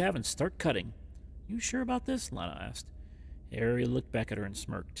weapons you have and start cutting." "You sure about this?" Lana asked. Harry looked back at her and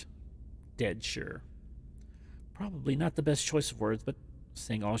smirked. "Dead sure." Probably not the best choice of words, but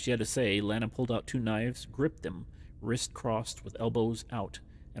saying all she had to say, Lana pulled out two knives, gripped them, wrist crossed with elbows out,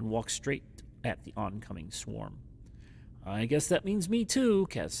 and walked straight at the oncoming swarm. "I guess that means me too,"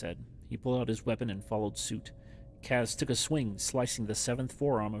 Kaz said. He pulled out his weapon and followed suit. Kaz took a swing, slicing the seventh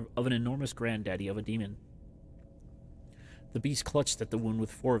forearm of an enormous granddaddy of a demon. The beast clutched at the wound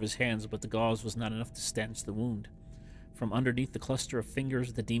with four of his hands, but the gauze was not enough to stanch the wound. From underneath the cluster of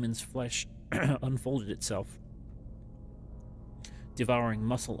fingers, the demon's flesh unfolded itself, devouring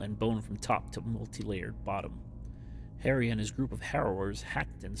muscle and bone from top to multi-layered bottom. Harry and his group of harrowers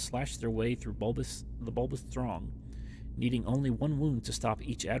hacked and slashed their way through the bulbous throng, needing only one wound to stop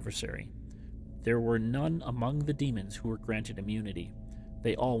each adversary. There were none among the demons who were granted immunity.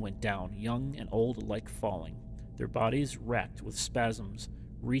 They all went down, young and old alike falling, their bodies racked with spasms,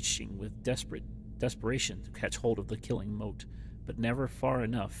 reaching with desperation to catch hold of the killing mote, but never far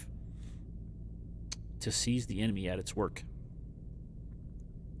enough to seize the enemy at its work.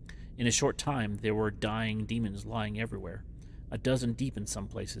 In a short time, there were dying demons lying everywhere, a dozen deep in some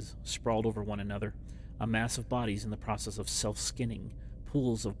places, sprawled over one another, a mass of bodies in the process of self-skinning,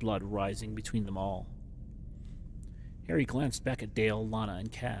 pools of blood rising between them all. Harry glanced back at Dale, Lana,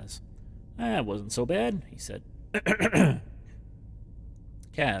 and Kaz. "That wasn't so bad," he said.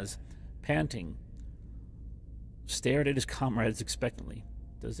 Kaz, panting, stared at his comrades expectantly.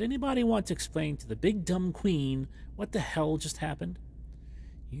 "Does anybody want to explain to the big dumb queen what the hell just happened?"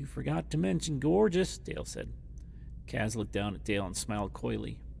 "You forgot to mention gorgeous," Dale said. Kaz looked down at Dale and smiled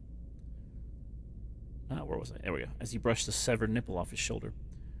coyly. Where was I? There we go. As he brushed the severed nipple off his shoulder.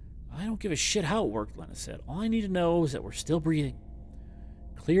 "I don't give a shit how it worked," Lana said. "All I need to know is that we're still breathing."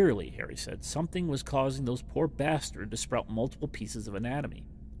 "Clearly," Harry said, "something was causing those poor bastards to sprout multiple pieces of anatomy."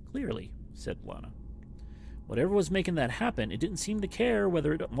 "Clearly," said Lana. "Whatever was making that happen, it didn't seem to care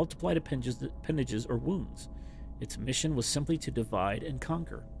whether it multiplied appendages or wounds. Its mission was simply to divide and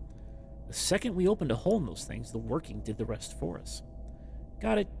conquer. The second we opened a hole in those things, the working did the rest for us."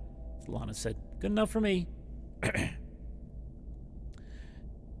 "Got it," Lana said. "Good enough for me."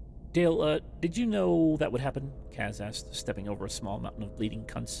 "Dale, did you know that would happen?" Kaz asked, stepping over a small mountain of bleeding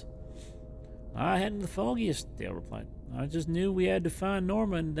cunts. "I hadn't the foggiest," Dale replied. "I just knew we had to find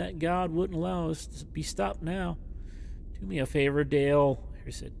Norma and that God wouldn't allow us to be stopped now." "Do me a favor, Dale,"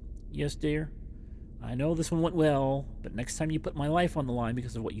 Harry said. "Yes, dear? I know this one went well, but next time you put my life on the line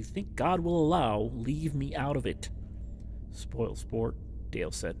because of what you think God will allow, leave me out of it." "Spoil sport,"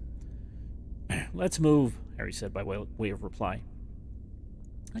 Dale said. "Let's move," Harry said by way of reply.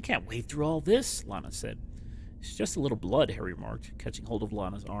 "I can't wade through all this," Lana said. "It's just a little blood," Harry remarked, catching hold of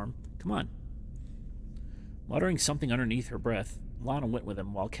Lana's arm. "Come on." Muttering something underneath her breath, Lana went with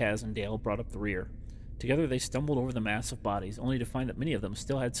him while Kaz and Dale brought up the rear. Together they stumbled over the mass of bodies, only to find that many of them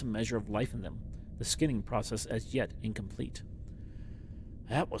still had some measure of life in them, the skinning process as yet incomplete.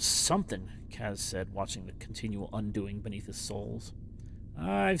 "That was something," Kaz said, watching the continual undoing beneath his soles.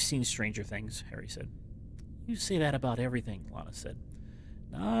 "I've seen stranger things," Harry said. "You say that about everything," Lana said.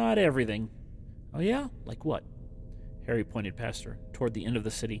 "Not everything." "Oh yeah? Like what?" Harry pointed past her, toward the end of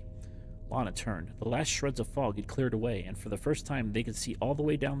the city. Lana turned. The last shreds of fog had cleared away, and for the first time they could see all the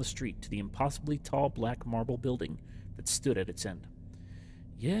way down the street to the impossibly tall black marble building that stood at its end.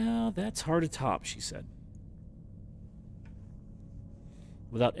 "Yeah, that's hard to top," she said.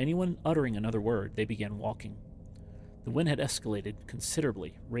 Without anyone uttering another word, they began walking. The wind had escalated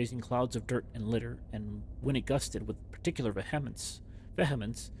considerably, raising clouds of dirt and litter, and when it gusted with particular vehemence,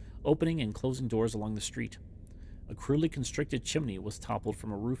 opening and closing doors along the street. A crudely constricted chimney was toppled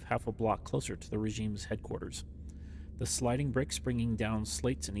from a roof half a block closer to the regime's headquarters. the sliding bricks bringing down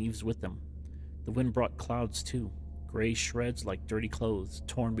slates and eaves with them. The wind brought clouds too, gray shreds like dirty clothes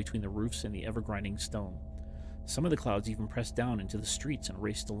torn between the roofs and the ever-grinding stone. Some of the clouds even pressed down into the streets and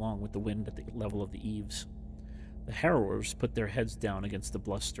raced along with the wind at the level of the eaves. The harrowers put their heads down against the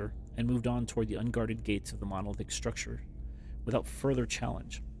bluster and moved on toward the unguarded gates of the monolithic structure, without further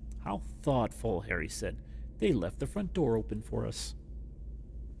challenge. "How thoughtful," Harry said. "They left the front door open for us."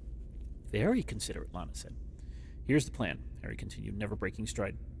 "Very considerate," Lana said. "Here's the plan," Harry continued, never breaking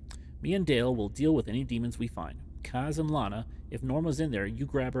stride. "Me and Dale will deal with any demons we find. Kaz and Lana, if Norma's in there, you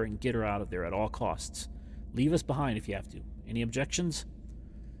grab her and get her out of there at all costs. Leave us behind if you have to. Any objections?"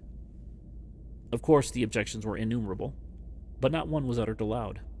 Of course, the objections were innumerable, but not one was uttered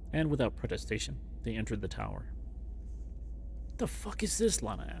aloud, and without protestation, they entered the tower. "What the fuck is this?"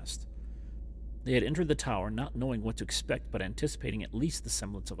 Lana asked. They had entered the tower not knowing what to expect, but anticipating at least the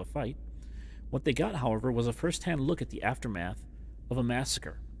semblance of a fight. What they got, however, was a first-hand look at the aftermath of a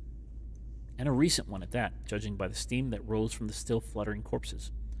massacre, and a recent one at that, judging by the steam that rose from the still fluttering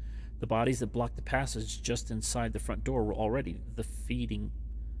corpses. The bodies that blocked the passage just inside the front door were already the feeding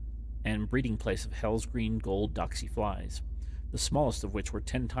and breeding place of Hell's green gold doxy flies, the smallest of which were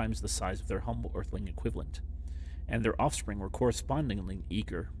 10 times the size of their humble earthling equivalent, and their offspring were correspondingly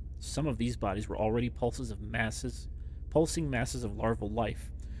eager. Some of these bodies were already pulsing masses of larval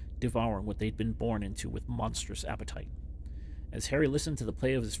life, devouring what they'd been born into with monstrous appetite. As Harry listened to the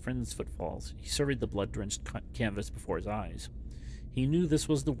play of his friend's footfalls, he surveyed the blood-drenched canvas before his eyes. He knew this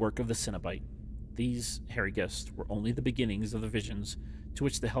was the work of the Cenobite. These, Harry guessed, were only the beginnings of the visions to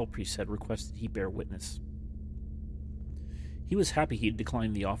which the Hell Priest had requested he bear witness. He was happy he'd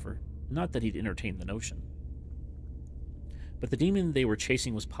declined the offer, not that he'd entertained the notion. But the demon they were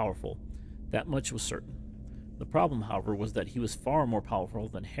chasing was powerful. That much was certain. The problem, however, was that he was far more powerful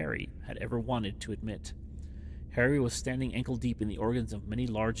than Harry had ever wanted to admit. Harry was standing ankle-deep in the organs of many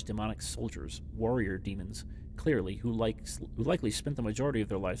large demonic soldiers, warrior demons, clearly, who likely spent the majority of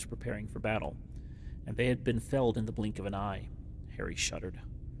their lives preparing for battle, and they had been felled in the blink of an eye. Harry shuddered.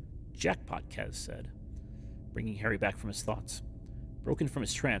 "Jackpot," Kaz said, bringing Harry back from his thoughts. Broken from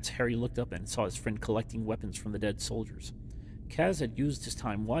his trance, Harry looked up and saw his friend collecting weapons from the dead soldiers. Kaz had used his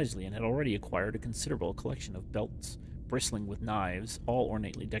time wisely and had already acquired a considerable collection of belts, bristling with knives, all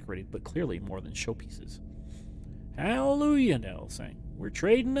ornately decorated, but clearly more than showpieces. "Hallelujah," Nell sang. "We're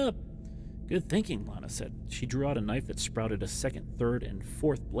trading up." "Good thinking," Lana said. She drew out a knife that sprouted a second, third, and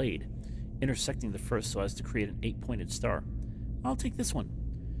fourth blade, intersecting the first so as to create an 8-pointed star. "I'll take this one."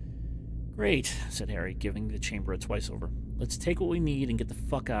 "Great," said Harry, giving the chamber a twice-over. "Let's take what we need and get the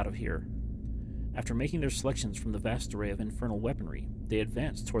fuck out of here." After making their selections from the vast array of infernal weaponry, they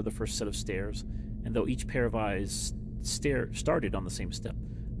advanced toward the first set of stairs, and though each pair of eyes started on the same step,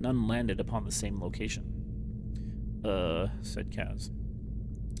 none landed upon the same location. Said Kaz.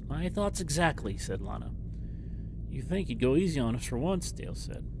 "My thoughts exactly," said Lana. "You think he'd go easy on us for once," Dale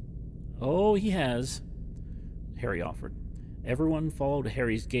said. "Oh, he has," Harry offered. Everyone followed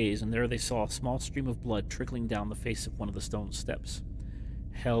Harry's gaze, and there they saw a small stream of blood trickling down the face of one of the stone steps.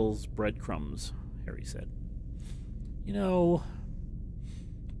 "Hell's breadcrumbs," Harry said. "You know,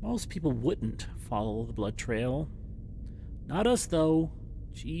 most people wouldn't follow the blood trail. Not us, though.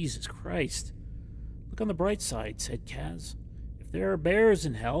 Jesus Christ. Look on the bright side," said Kaz. "If there are bears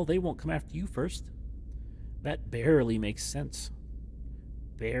in hell, they won't come after you first." "That barely makes sense."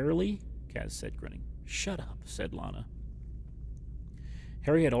 "Barely?" Kaz said, grinning. "Shut up," said Lana.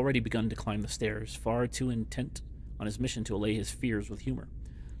 Harry had already begun to climb the stairs, far too intent on his mission to allay his fears with humor.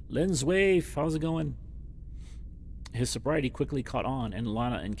 "Lenswaif, how's it going?" His sobriety quickly caught on, and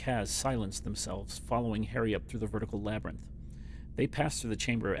Lana and Kaz silenced themselves, following Harry up through the vertical labyrinth. They passed through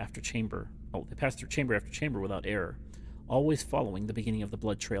chamber after chamber without error, always following the beginning of the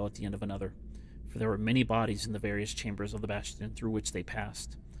blood trail at the end of another, for there were many bodies in the various chambers of the bastion through which they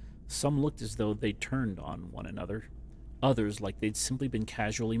passed. Some looked as though they'd turned on one another, others like they'd simply been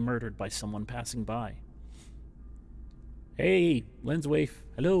casually murdered by someone passing by. "Hey, Lenswaif.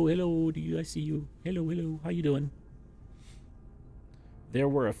 Hello, I see you. Hello, how you doing?" There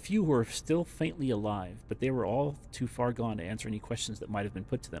were a few who were still faintly alive, but they were all too far gone to answer any questions that might have been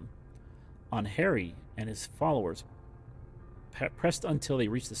put to them. On Harry and his followers pressed until they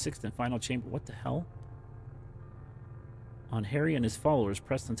reached the sixth and final chamber. What the hell? On Harry and his followers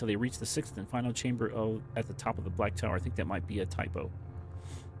pressed until they reached the sixth and final chamber at the top of the Black Tower. I think that might be a typo.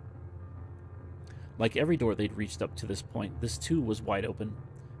 Like every door they'd reached up to this point, this too was wide open,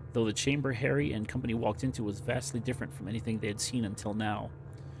 though the chamber Harry and company walked into was vastly different from anything they had seen until now.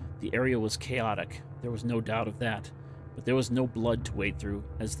 The area was chaotic, there was no doubt of that, but there was no blood to wade through,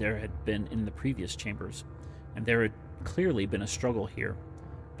 as there had been in the previous chambers, and there had clearly been a struggle here,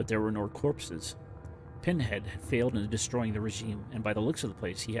 but there were no corpses. Pinhead had failed in destroying the regime, and by the looks of the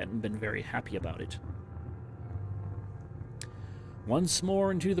place, he hadn't been very happy about it. "Once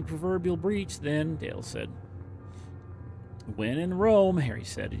more into the proverbial breach, then," Dale said. "When in Rome," Harry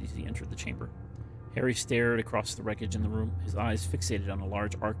said as he entered the chamber. Harry stared across the wreckage in the room, his eyes fixated on a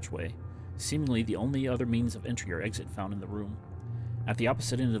large archway, seemingly the only other means of entry or exit found in the room, at the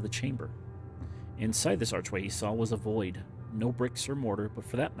opposite end of the chamber. Inside this archway he saw was a void. No bricks or mortar, but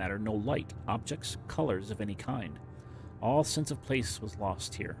for that matter, no light, objects, colors of any kind. All sense of place was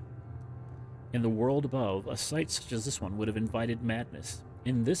lost here. In the world above, a sight such as this one would have invited madness.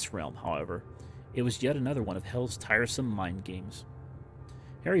 In this realm, however, it was yet another one of hell's tiresome mind games.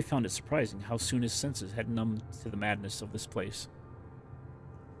 Harry found it surprising how soon his senses had numbed to the madness of this place.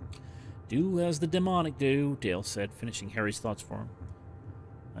 "Do as the demonic do," Dale said, finishing Harry's thoughts for him.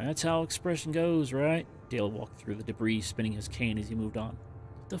 "That's how expression goes, right?" Dale walked through the debris, spinning his cane as he moved on.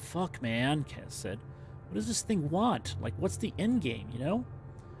 "What the fuck, man?" Kaz said. "What does this thing want? Like, what's the end game, you know?"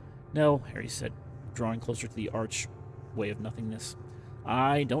 "No," Harry said, drawing closer to the archway of nothingness.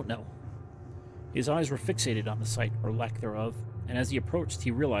 "I don't know." His eyes were fixated on the sight, or lack thereof, and as he approached,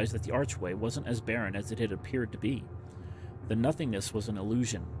 he realized that the archway wasn't as barren as it had appeared to be. The nothingness was an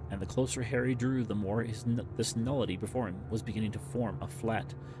illusion, and the closer Harry drew, the more this nullity before him was beginning to form a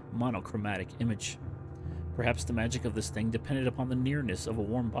flat, monochromatic image. Perhaps the magic of this thing depended upon the nearness of a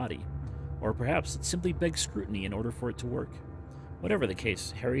warm body, or perhaps it simply begged scrutiny in order for it to work. Whatever the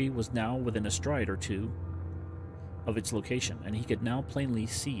case, Harry was now within a stride or two of its location, and he could now plainly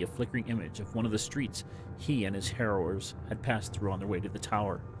see a flickering image of one of the streets he and his harrowers had passed through on their way to the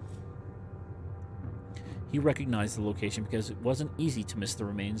tower. He recognized the location because it wasn't easy to miss the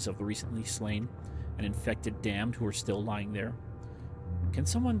remains of the recently slain and infected damned who were still lying there. "Can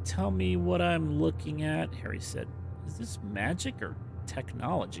someone tell me what I'm looking at?" Harry said. "Is this magic or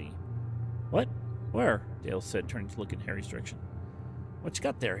technology?" "What? Where?" Dale said, turning to look in Harry's direction. "What you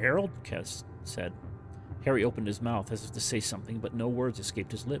got there, Harold?" Kaz said. Harry opened his mouth as if to say something, but no words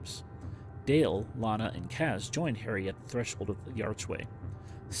escaped his lips. Dale, Lana, and Kaz joined Harry at the threshold of the archway.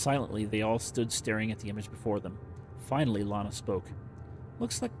 Silently, they all stood staring at the image before them. Finally, Lana spoke.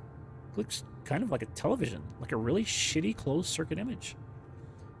 Looks kind of like a television, like a really shitty closed-circuit image."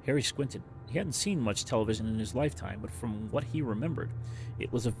 Harry squinted. He hadn't seen much television in his lifetime, but from what he remembered,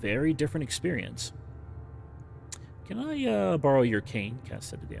 it was a very different experience. "Can I borrow your cane?" Kaz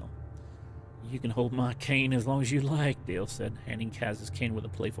said to Dale. "You can hold my cane as long as you like," Dale said, handing Kaz his cane with a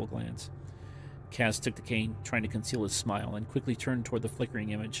playful glance. Kaz took the cane, trying to conceal his smile, and quickly turned toward the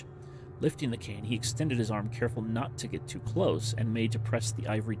flickering image. Lifting the cane, he extended his arm, careful not to get too close, and made to press the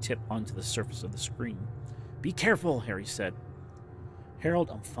ivory tip onto the surface of the screen. "Be careful," Harry said. "Harold,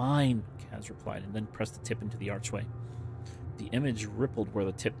 I'm fine," Kaz replied, and then pressed the tip into the archway. The image rippled where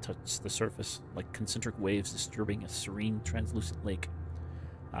the tip touched the surface, like concentric waves disturbing a serene, translucent lake.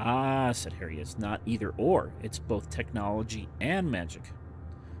 "Ah," said Harry, "it's not either or. It's both technology and magic."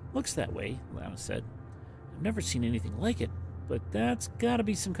 "Looks that way," Lana said. "I've never seen anything like it, but that's gotta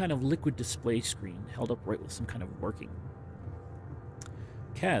be some kind of liquid display screen held upright with some kind of working."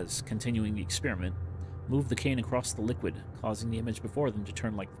 Kaz, continuing the experiment, moved the cane across the liquid, causing the image before them to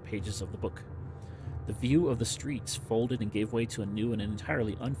turn like the pages of the book. The view of the streets folded and gave way to a new and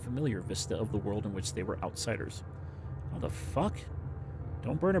entirely unfamiliar vista of the world in which they were outsiders. "How the fuck?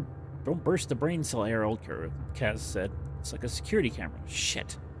 Don't burst the brain cell, Harold," Kaz said. "It's like a security camera.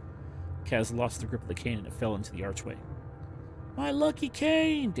 Shit." Kaz lost the grip of the cane and it fell into the archway. "My lucky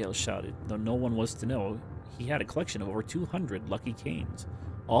cane!" Dale shouted, though no one was to know. He had a collection of over 200 lucky canes,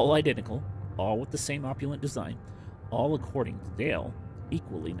 all identical, all with the same opulent design, all, according to Dale,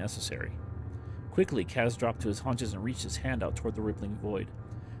 equally necessary. Quickly, Kaz dropped to his haunches and reached his hand out toward the rippling void.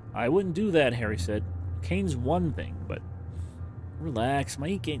 "I wouldn't do that," Harry said. "Cane's one thing, but..." "Relax, my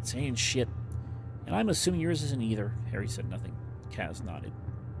ink ain't saying shit. And I'm assuming yours isn't either." Harry said nothing. Kaz nodded.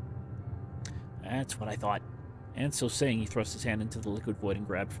 "That's what I thought." And so saying, he thrust his hand into the liquid void and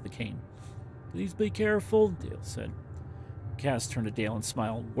grabbed for the cane. "Please be careful," Dale said. Kaz turned to Dale and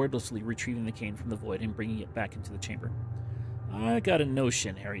smiled, wordlessly retrieving the cane from the void and bringing it back into the chamber. "I got a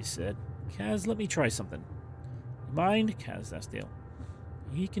notion," Harry said. "Kaz, let me try something." "Mind?" Kaz asked Dale.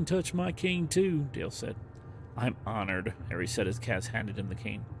 "He can touch my cane too," Dale said. "I'm honored," Harry said as Kaz handed him the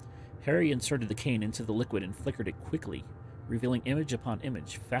cane. Harry inserted the cane into the liquid and flickered it quickly, revealing image upon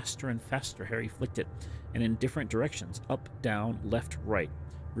image. Faster and faster Harry flicked it, and in different directions, up, down, left, right,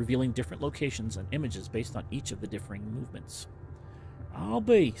 revealing different locations and images based on each of the differing movements. "I'll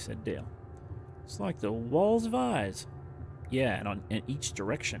be," said Dale. "It's like the walls of eyes." "Yeah, and in each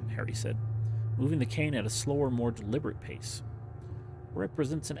direction," Harry said. moving the cane at a slower, more deliberate pace.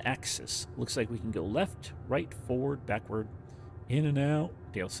 Represents an axis. Looks like we can go left, right, forward, backward, in and out,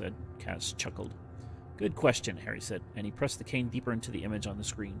 Dale said. Kaz chuckled. Good question, Harry said, and he pressed the cane deeper into the image on the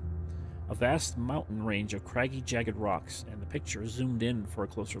screen. A vast mountain range of craggy, jagged rocks, and the picture zoomed in for a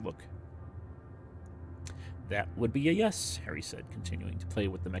closer look. That would be a yes, Harry said, continuing to play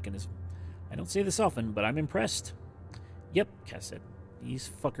with the mechanism. I don't say this often, but I'm impressed. Yep, Kaz said.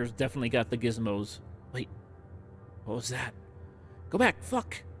 These fuckers definitely got the gizmos. Wait, what was that? Go back,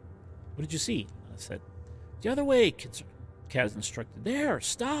 fuck! What did you see? I said. The other way, Kaz instructed. There,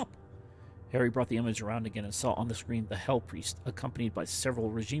 stop! Harry brought the image around again and saw on the screen the Hell Priest, accompanied by several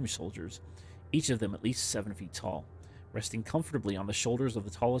regime soldiers, each of them at least 7 feet tall. Resting comfortably on the shoulders of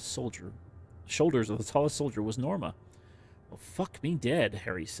the tallest soldier was Norma. Well, fuck me dead,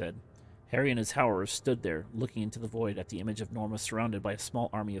 Harry said. Harry and his Howlers stood there, looking into the void at the image of Norma surrounded by a small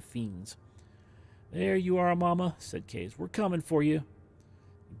army of fiends. There you are, Mama, said Kaz. We're coming for you.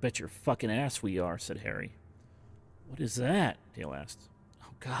 You bet your fucking ass we are, said Harry. What is that? Dale asked.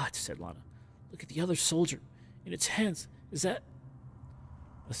 Oh, God, said Lana. Look at the other soldier. In its hands. Is that...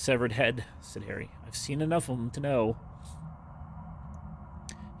 A severed head, said Harry. I've seen enough of them to know.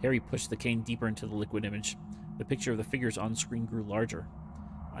 Harry pushed the cane deeper into the liquid image. The picture of the figures on screen grew larger.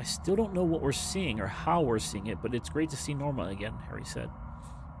 I still don't know what we're seeing or how we're seeing it, but it's great to see Norma again, Harry said.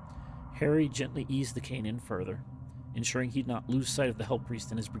 Harry gently eased the cane in further, ensuring he'd not lose sight of the Hell Priest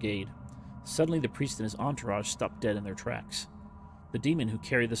and his brigade. Suddenly the priest and his entourage stopped dead in their tracks. The demon who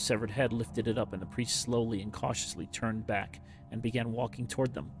carried the severed head lifted it up, and the priest slowly and cautiously turned back and began walking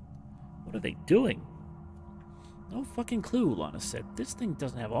toward them. What are they doing? No fucking clue, Lana said. This thing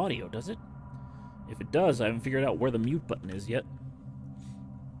doesn't have audio, does it? If it does, I haven't figured out where the mute button is yet.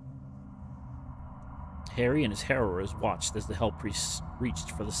 Harry and his harrowers watched as the Hell Priest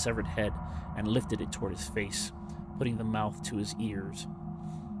reached for the severed head and lifted it toward his face, putting the mouth to his ears.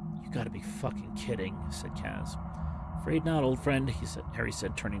 You gotta be fucking kidding, said Kaz. Afraid not, old friend, Harry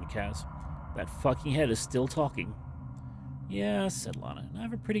said, turning to Kaz. That fucking head is still talking. Yeah, said Lana, and I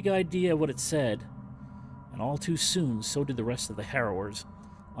have a pretty good idea what it said. And all too soon, so did the rest of the harrowers.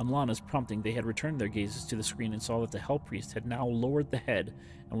 On Lana's prompting, they had returned their gazes to the screen and saw that the Hell Priest had now lowered the head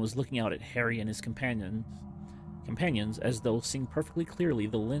and was looking out at Harry and his companions as though seeing perfectly clearly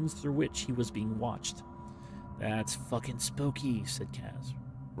the lens through which he was being watched. That's fucking spooky, said Kaz.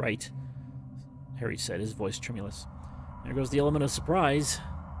 Right, Harry said, his voice tremulous. There goes the element of surprise.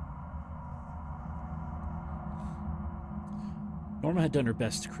 Norma had done her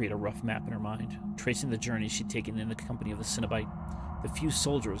best to create a rough map in her mind, tracing the journey she'd taken in the company of the Cenobite, the few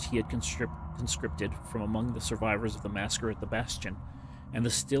soldiers he had conscripted from among the survivors of the massacre at the Bastion, and the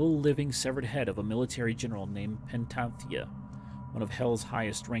still-living severed head of a military general named Pentanthea, one of Hell's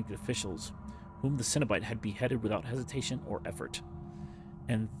highest-ranked officials, whom the Cenobite had beheaded without hesitation or effort.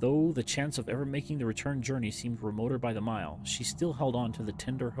 And though the chance of ever making the return journey seemed remoter by the mile, she still held on to the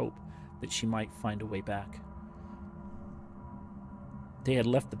tender hope that she might find a way back. They had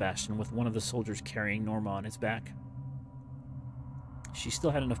left the Bastion with one of the soldiers carrying Norma on his back. She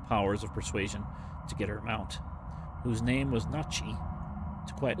still had enough powers of persuasion to get her mount, whose name was Nachi,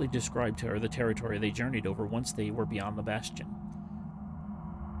 to quietly describe to her the territory they journeyed over once they were beyond the Bastion.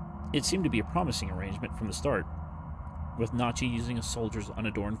 It seemed to be a promising arrangement from the start, with Nachi using a soldier's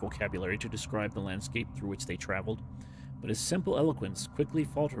unadorned vocabulary to describe the landscape through which they traveled, but his simple eloquence quickly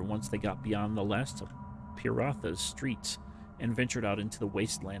faltered once they got beyond the last of Piratha's streets and ventured out into the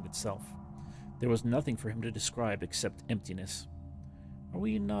wasteland itself. There was nothing for him to describe except emptiness. Are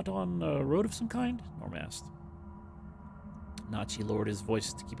we not on a road of some kind? Norma asked. Nachi lowered his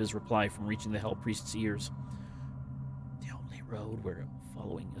voice to keep his reply from reaching the Hell Priest's ears. The only road we're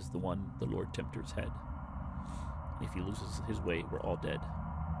following is the one the Lord Tempter's head. If he loses his way, we're all dead.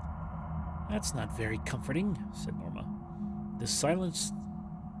 That's not very comforting, said Norma. This silenced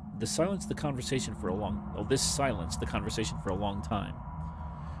the conversation for a long time.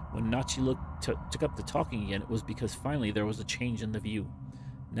 When Nachi took up the talking again, it was because finally there was a change in the view.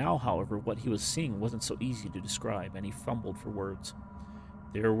 Now, however, what he was seeing wasn't so easy to describe, and he fumbled for words.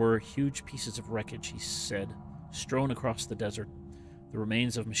 There were huge pieces of wreckage, he said, strewn across the desert, the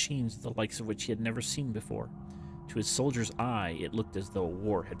remains of machines the likes of which he had never seen before. To his soldier's eye, it looked as though a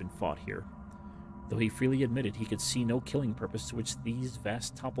war had been fought here, though he freely admitted he could see no killing purpose to which these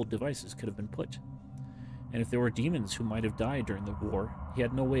vast toppled devices could have been put. And if there were demons who might have died during the war, he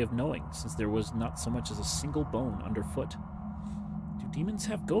had no way of knowing, since there was not so much as a single bone underfoot. Do demons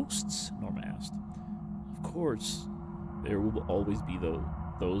have ghosts? Norma asked. Of course. There will always be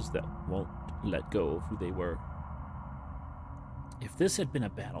those that won't let go of who they were. If this had been a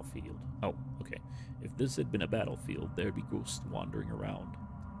battlefield... Oh, okay. If this had been a battlefield, there'd be ghosts wandering around.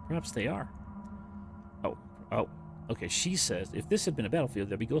 Perhaps they are. Oh, okay. She says, if this had been a battlefield,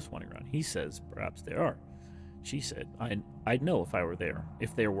 there'd be ghosts wandering around. He says, perhaps there are. She said, I'd know if I were there.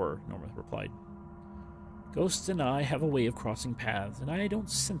 If there were, Norma replied. Ghosts and I have a way of crossing paths, and I don't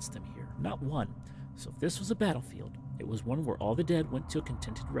sense them here. Not one. So if this was a battlefield, it was one where all the dead went to a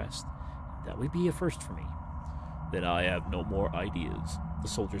contented rest. That would be a first for me. Then I have no more ideas, the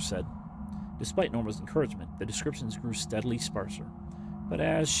soldier said. Despite Norma's encouragement, the descriptions grew steadily sparser. But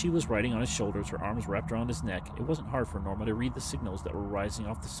as she was riding on his shoulders, her arms wrapped around his neck, it wasn't hard for Norma to read the signals that were rising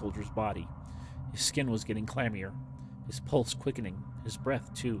off the soldier's body. His skin was getting clammier, his pulse quickening, his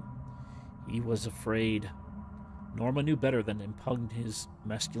breath too. He was afraid. Norma knew better than to impugn his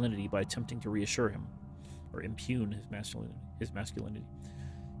masculinity by attempting to reassure him, or impugn his masculinity.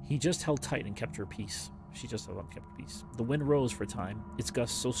 He just held tight and kept her peace. She just held on and kept peace. The wind rose for a time, its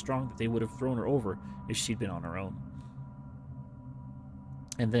gusts so strong that they would have thrown her over if she'd been on her own.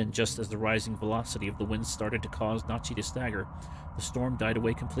 And then, just as the rising velocity of the wind started to cause Nachi to stagger, the storm died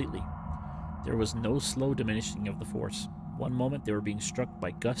away completely. There was no slow diminishing of the force. One moment they were being struck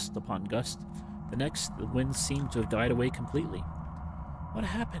by gust upon gust. The next, the wind seemed to have died away completely. What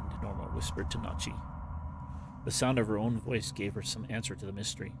happened? Norma whispered to Nachi. The sound of her own voice gave her some answer to the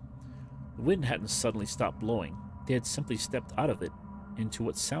mystery. The wind hadn't suddenly stopped blowing. They had simply stepped out of it into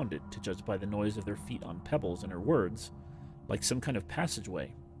what sounded, to judge by the noise of their feet on pebbles and her words, like some kind of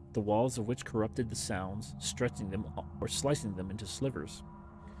passageway, the walls of which corrupted the sounds, stretching them or slicing them into slivers.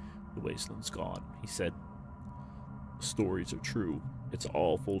 The wasteland's gone, he said. The stories are true. It's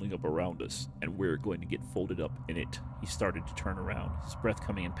all folding up around us, and we're going to get folded up in it. He started to turn around, his breath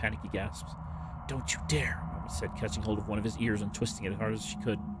coming in panicky gasps. Don't you dare, Norma said, catching hold of one of his ears and twisting it as hard as she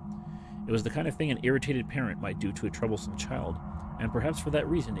could. It was the kind of thing an irritated parent might do to a troublesome child, and perhaps for that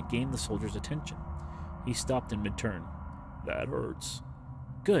reason it gained the soldier's attention. He stopped in mid-turn. That hurts.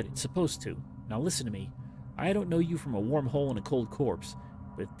 Good, it's supposed to. Now listen to me. I don't know you from a warm hole in a cold corpse,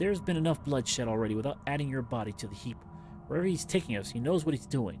 but there's been enough bloodshed already without adding your body to the heap. Wherever he's taking us, he knows what he's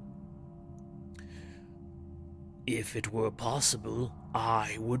doing. If it were possible,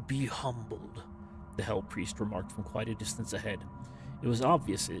 I would be humbled, the Hell Priest remarked from quite a distance ahead. It was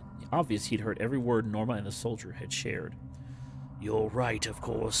obvious he'd heard every word Norma and the soldier had shared. You're right, of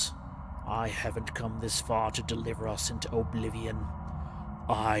course. I haven't come this far to deliver us into oblivion.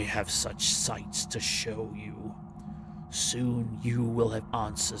 I have such sights to show you. Soon you will have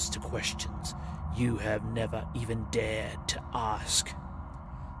answers to questions you have never even dared to ask.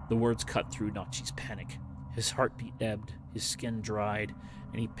 The words cut through Nachi's panic. His heartbeat ebbed, his skin dried,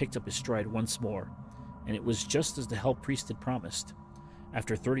 and he picked up his stride once more. And it was just as the Hell Priest had promised.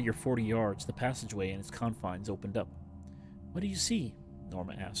 After 30 or 40 yards, the passageway and its confines opened up. What do you see?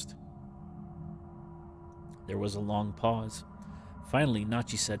 Norma asked. There was a long pause. Finally,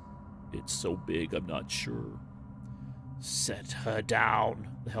 Nachi said, It's so big, I'm not sure. Set her down,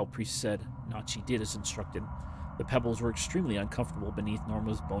 the Hell Priest said. Nachi did as instructed. The pebbles were extremely uncomfortable beneath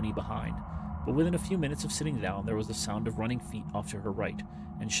Norma's bony behind, but within a few minutes of sitting down, there was the sound of running feet off to her right,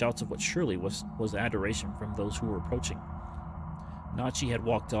 and shouts of what surely was adoration from those who were approaching. Nachi had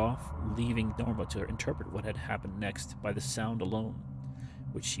walked off, leaving Norma to interpret what had happened next by the sound alone,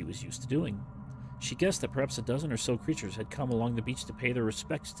 which she was used to doing. She guessed that perhaps a dozen or so creatures had come along the beach to pay their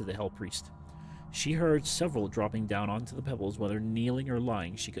respects to the Hell Priest. She heard several dropping down onto the pebbles, whether kneeling or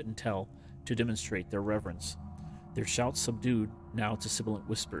lying, she couldn't tell, to demonstrate their reverence. Their shouts subdued now to sibilant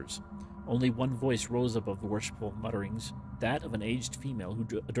whispers. Only one voice rose above the worshipful mutterings, that of an aged female who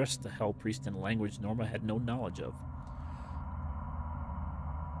addressed the Hell Priest in a language Norma had no knowledge of.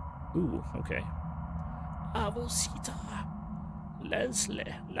 Ooh, okay. Avosita,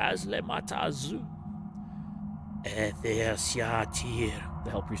 Lesle Matazu. The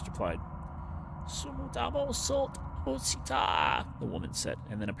Hell Priest replied. Sumutamo Salt Osita, the woman said,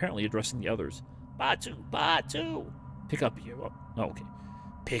 and then apparently addressing the others. Batu! Pick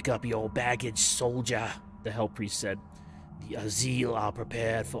up your baggage, soldier, the Hell Priest said. The Azil are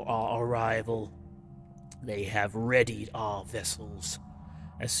prepared for our arrival. They have readied our vessels.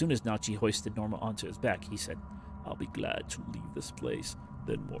 As soon as Nachi hoisted Norma onto his back, he said, I'll be glad to leave this place.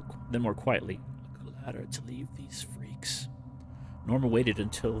 Then more quietly, gladder to leave these freaks. Norma waited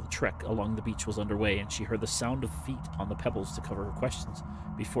until the trek along the beach was underway, and she heard the sound of feet on the pebbles to cover her questions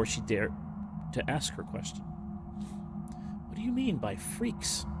before she dared to ask her question. What do you mean by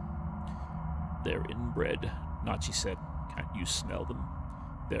freaks? They're inbred, Nachi said. Can't you smell them?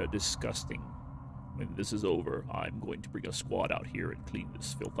 They're disgusting. When this is over, I'm going to bring a squad out here and clean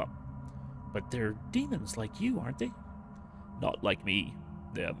this filth up. But they're demons like you, aren't they? Not like me.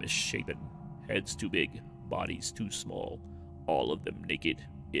 They're misshapen. Heads too big, bodies too small. All of them naked.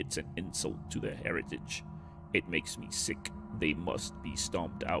 It's an insult to their heritage. It makes me sick. They must be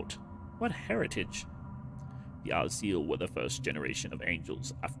stomped out. What heritage? The Azil were the first generation of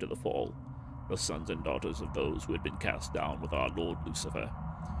angels after the fall, the sons and daughters of those who had been cast down with our Lord Lucifer.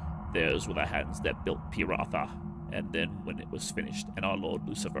 Theirs were the hands that built Piratha, and then when it was finished and our Lord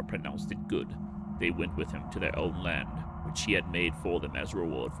Lucifer pronounced it good, they went with him to their own land, which he had made for them as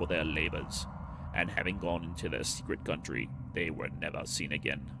reward for their labors. And having gone into their secret country, they were never seen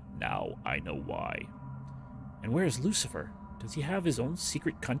again. Now I know why. And where is Lucifer? Does he have his own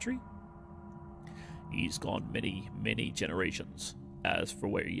secret country? He's gone many, many generations. As for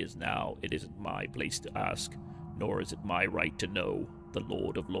where he is now, it isn't my place to ask, nor is it my right to know. The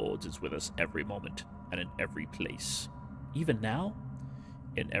Lord of Lords is with us every moment, and in every place. Even now?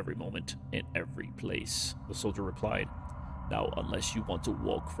 In every moment, in every place, the soldier replied. Now, unless you want to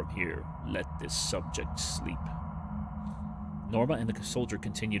walk from here, let this subject sleep. Norma and the soldier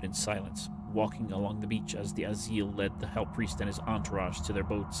continued in silence, walking along the beach as the Azil led the hell priest and his entourage to their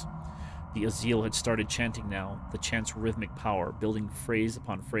boats. The Azil had started chanting now, the chant's rhythmic power, building phrase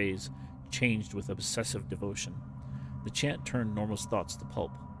upon phrase, changed with obsessive devotion. The chant turned Norma's thoughts to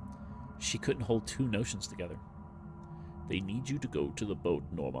pulp. She couldn't hold two notions together. They need you to go to the boat,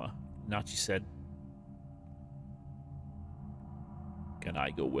 Norma, Nachi said. Can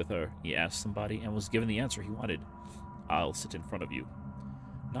I go with her? He asked somebody and was given the answer he wanted. I'll sit in front of you.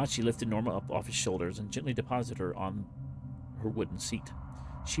 Nachi lifted Norma up off his shoulders and gently deposited her on her wooden seat.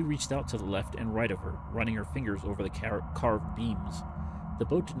 She reached out to the left and right of her, running her fingers over the carved beams. The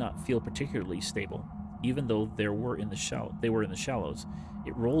boat did not feel particularly stable. Even though they were in the shallows,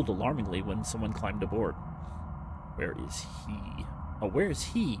 it rolled alarmingly when someone climbed aboard. Where is he? Oh, where is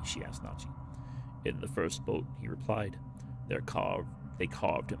he? She asked Nachi. In the first boat, he replied. They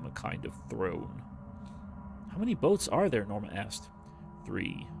carved him a kind of throne. How many boats are there? Norma asked.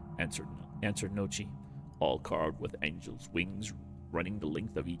 3, answered Nochi, all carved with angels' wings running the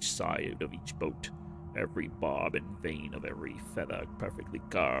length of each side of each boat, every barb and vein of every feather perfectly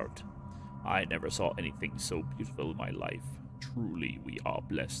carved. I never saw anything so beautiful in my life. Truly, we are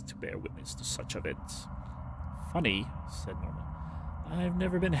blessed to bear witness to such events. Funny, said Norma. I've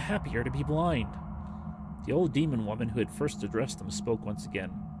never been happier to be blind. The old demon woman who had first addressed them spoke once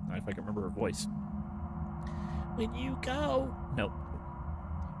again, if I can remember her voice. When you go,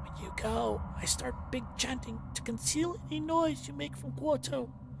 I start big chanting to conceal any noise you make from Quarto.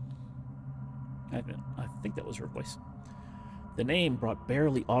 I think that was her voice. The name brought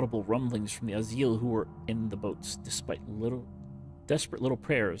barely audible rumblings from the Azil who were in the boats, despite desperate little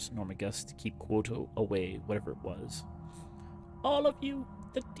prayers, Norma guessed, to keep Quarto away, whatever it was. All of you,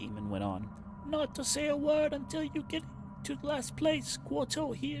 the demon went on, not to say a word until you get to the last place.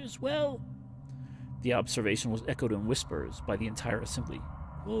 Quarto hears well. The observation was echoed in whispers by the entire assembly.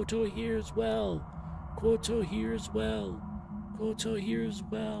 Quarto hears well. Quarto hears well. Quarto hears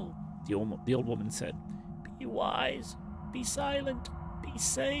well. The old woman said, Be wise. Be silent. Be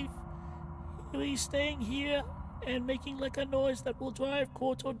safe. He's staying here and making like a noise that will drive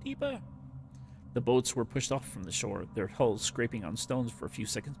Quarto deeper. The boats were pushed off from the shore, their hulls scraping on stones for a few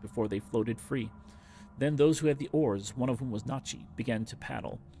seconds before they floated free. Then those who had the oars, one of whom was Nachi, began to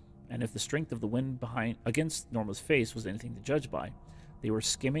paddle, and if the strength of the wind against Norma's face was anything to judge by, they were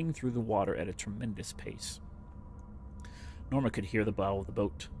skimming through the water at a tremendous pace. Norma could hear the bow of the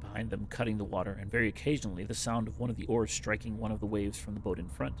boat behind them cutting the water, and very occasionally the sound of one of the oars striking one of the waves from the boat in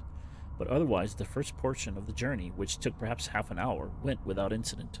front. But otherwise the first portion of the journey, which took perhaps half an hour, went without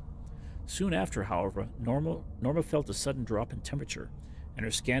incident. Soon after, however, Norma felt a sudden drop in temperature, and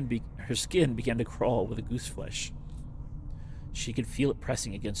her skin began to crawl with the goose flesh. She could feel it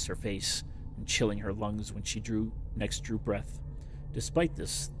pressing against her face and chilling her lungs when she next drew breath. Despite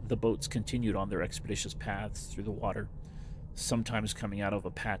this, the boats continued on their expeditious paths through the water, sometimes coming out of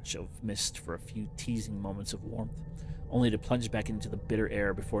a patch of mist for a few teasing moments of warmth, only to plunge back into the bitter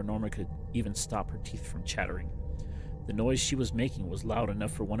air before Norma could even stop her teeth from chattering. The noise she was making was loud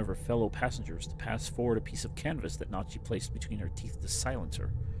enough for one of her fellow passengers to pass forward a piece of canvas that Nachi placed between her teeth to silence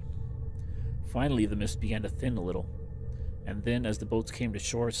her. Finally, the mist began to thin a little, and then as the boats came to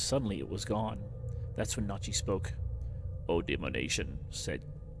shore, suddenly it was gone. That's when Nachi spoke. "Oh, demonation," said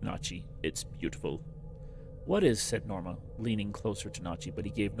Nachi. "It's beautiful." "What is?" said Norma, leaning closer to Nachi, but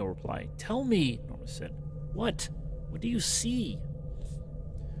he gave no reply. "Tell me," Norma said. "What? What do you see?"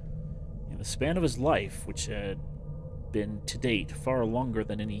 In the span of his life, which had been to date far longer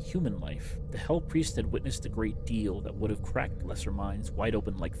than any human life, the Hell Priest had witnessed a great deal that would have cracked lesser minds wide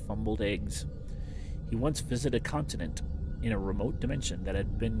open like fumbled eggs. He once visited a continent in a remote dimension that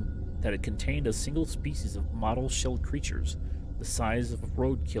had contained a single species of mottle-shelled creatures, the size of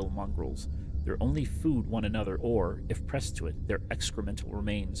roadkill mongrels. Their only food one another, or, if pressed to it, their excremental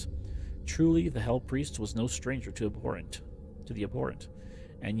remains. Truly, the Hell Priest was no stranger to the abhorrent,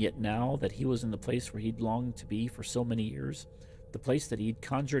 and yet now that he was in the place where he'd longed to be for so many years, the place that he'd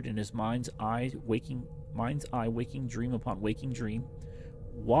conjured in his mind's eye, waking dream upon waking dream,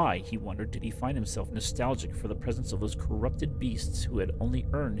 why, he wondered, did he find himself nostalgic for the presence of those corrupted beasts who had only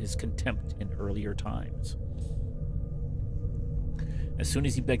earned his contempt in earlier times? As soon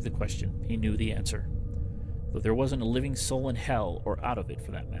as he begged the question, he knew the answer. Though there wasn't a living soul in hell, or out of it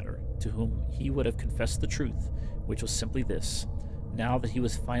for that matter, to whom he would have confessed the truth, which was simply this: now that he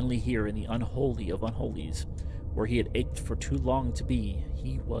was finally here in the unholy of unholies, where he had ached for too long to be,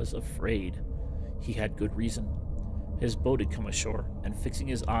 he was afraid. He had good reason. His boat had come ashore, and fixing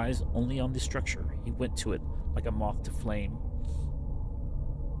his eyes only on the structure, he went to it like a moth to flame.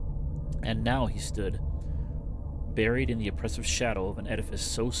 And now he stood, buried in the oppressive shadow of an edifice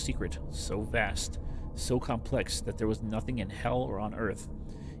so secret, so vast, so complex that there was nothing in hell or on earth,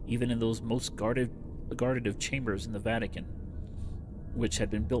 even in those most guarded of chambers in the Vatican, which had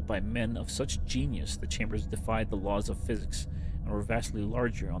been built by men of such genius the chambers defied the laws of physics and were vastly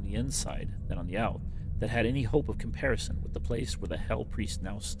larger on the inside than on the out, that had any hope of comparison with the place where the Hell Priest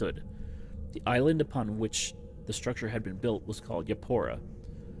now stood. The island upon which the structure had been built was called Yapora,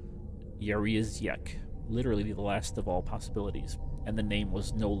 Yarizyek, literally the last of all possibilities, and the name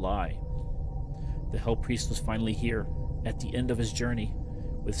was no lie. The Hell Priest was finally here, at the end of his journey,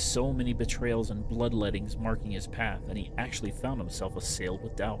 with so many betrayals and bloodlettings marking his path, and he actually found himself assailed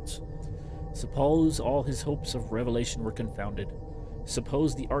with doubts. Suppose all his hopes of revelation were confounded.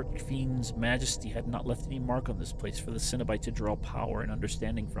 Suppose the Archfiend's majesty had not left any mark on this place for the Cenobite to draw power and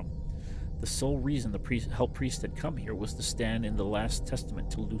understanding from. The sole reason the Hell Priest had come here was to stand in the last testament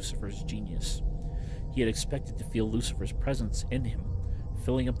to Lucifer's genius. He had expected to feel Lucifer's presence in him,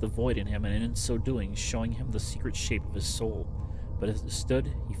 filling up the void in him, and in so doing, showing him the secret shape of his soul. But as it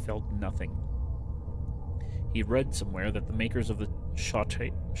stood, he felt nothing. He read somewhere that the makers of the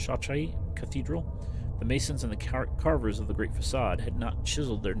Chauchay Cathedral, the masons and the carvers of the great facade, had not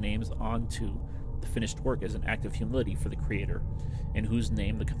chiseled their names onto the finished work as an act of humility for the Creator, in whose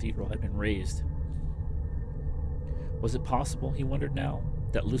name the cathedral had been raised. Was it possible, he wondered now,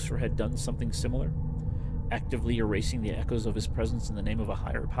 that Lucifer had done something similar, actively erasing the echoes of his presence in the name of a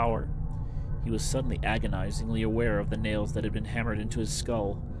higher power? He was suddenly agonizingly aware of the nails that had been hammered into his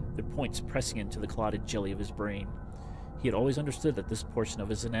skull, their points pressing into the clotted jelly of his brain. He had always understood that this portion of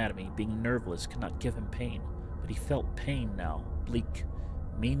his anatomy, being nerveless, could not give him pain, but he felt pain now, bleak,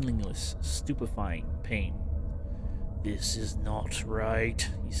 meaningless, stupefying pain. "This is not right,"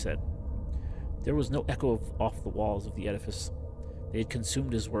 he said. There was no echo off the walls of the edifice. They had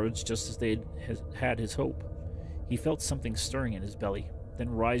consumed his words just as they had his hope. He felt something stirring in his belly, then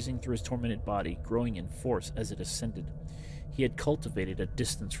rising through his tormented body, growing in force as it ascended. He had cultivated a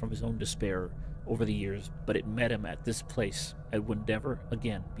distance from his own despair over the years, but it met him at this place and would never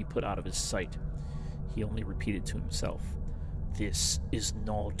again be put out of his sight. He only repeated to himself, "This is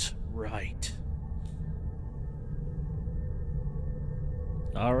not right."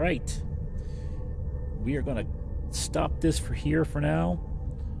 All right. We are going to stop this for now.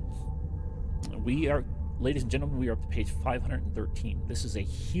 Ladies and gentlemen, we are up to page 513. This is a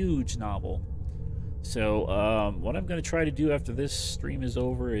huge novel. So what I'm going to try to do after this stream is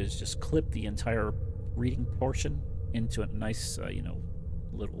over is just clip the entire reading portion into a nice,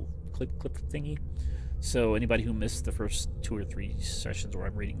 little clip thingy. So anybody who missed the first 2 or 3 sessions where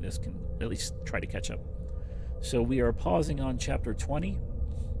I'm reading this can at least try to catch up. So we are pausing on chapter 20,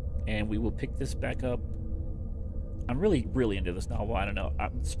 and we will pick this back up. I'm really, really into this novel. I don't know.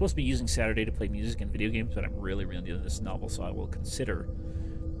 I'm supposed to be using Saturday to play music and video games, but I'm really, really into this novel, so I will consider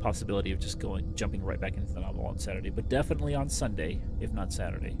the possibility of just jumping right back into the novel on Saturday, but definitely on Sunday, if not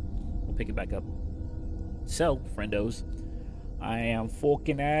Saturday. We'll pick it back up. So, friendos, I am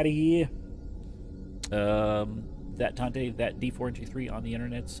fucking out of here. That Tante, that D423 on the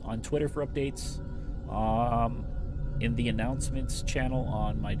internets, on Twitter for updates, in the announcements channel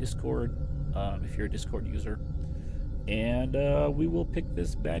on my Discord, if you're a Discord user. And we will pick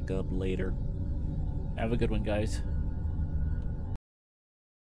this back up later. Have a good one, guys.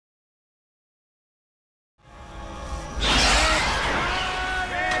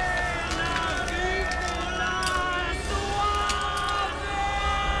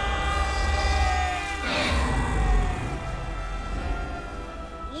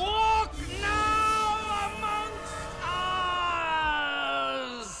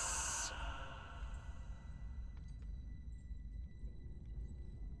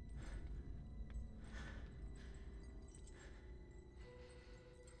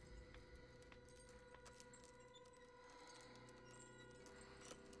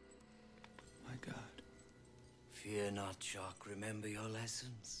 not, Jock, remember your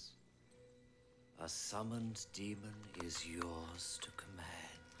lessons. A summoned demon is yours to command.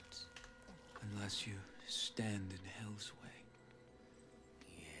 Unless you stand in Hell's way.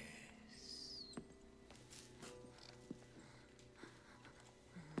 Yes.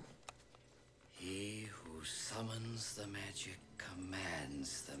 He who summons the magic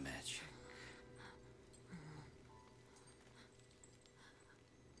commands the magic.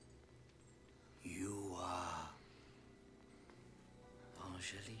 You are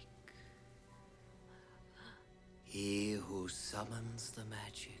Angelique. He who summons the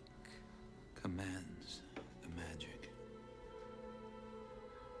magic Commands the magic.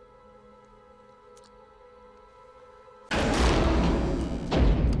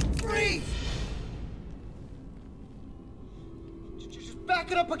 Freeze! Just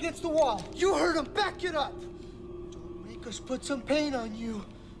back it up against the wall. You heard him. Back it up. Don't make us put some pain on you.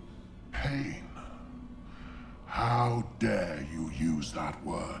 Pain? How dare you use that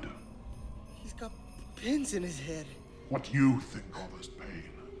word? He's got pins in his head. What you think of as pain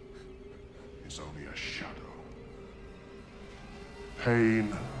is only a shadow.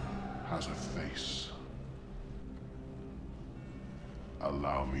 Pain has a face.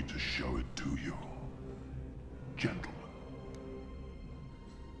 Allow me to show it to you. Gentlemen.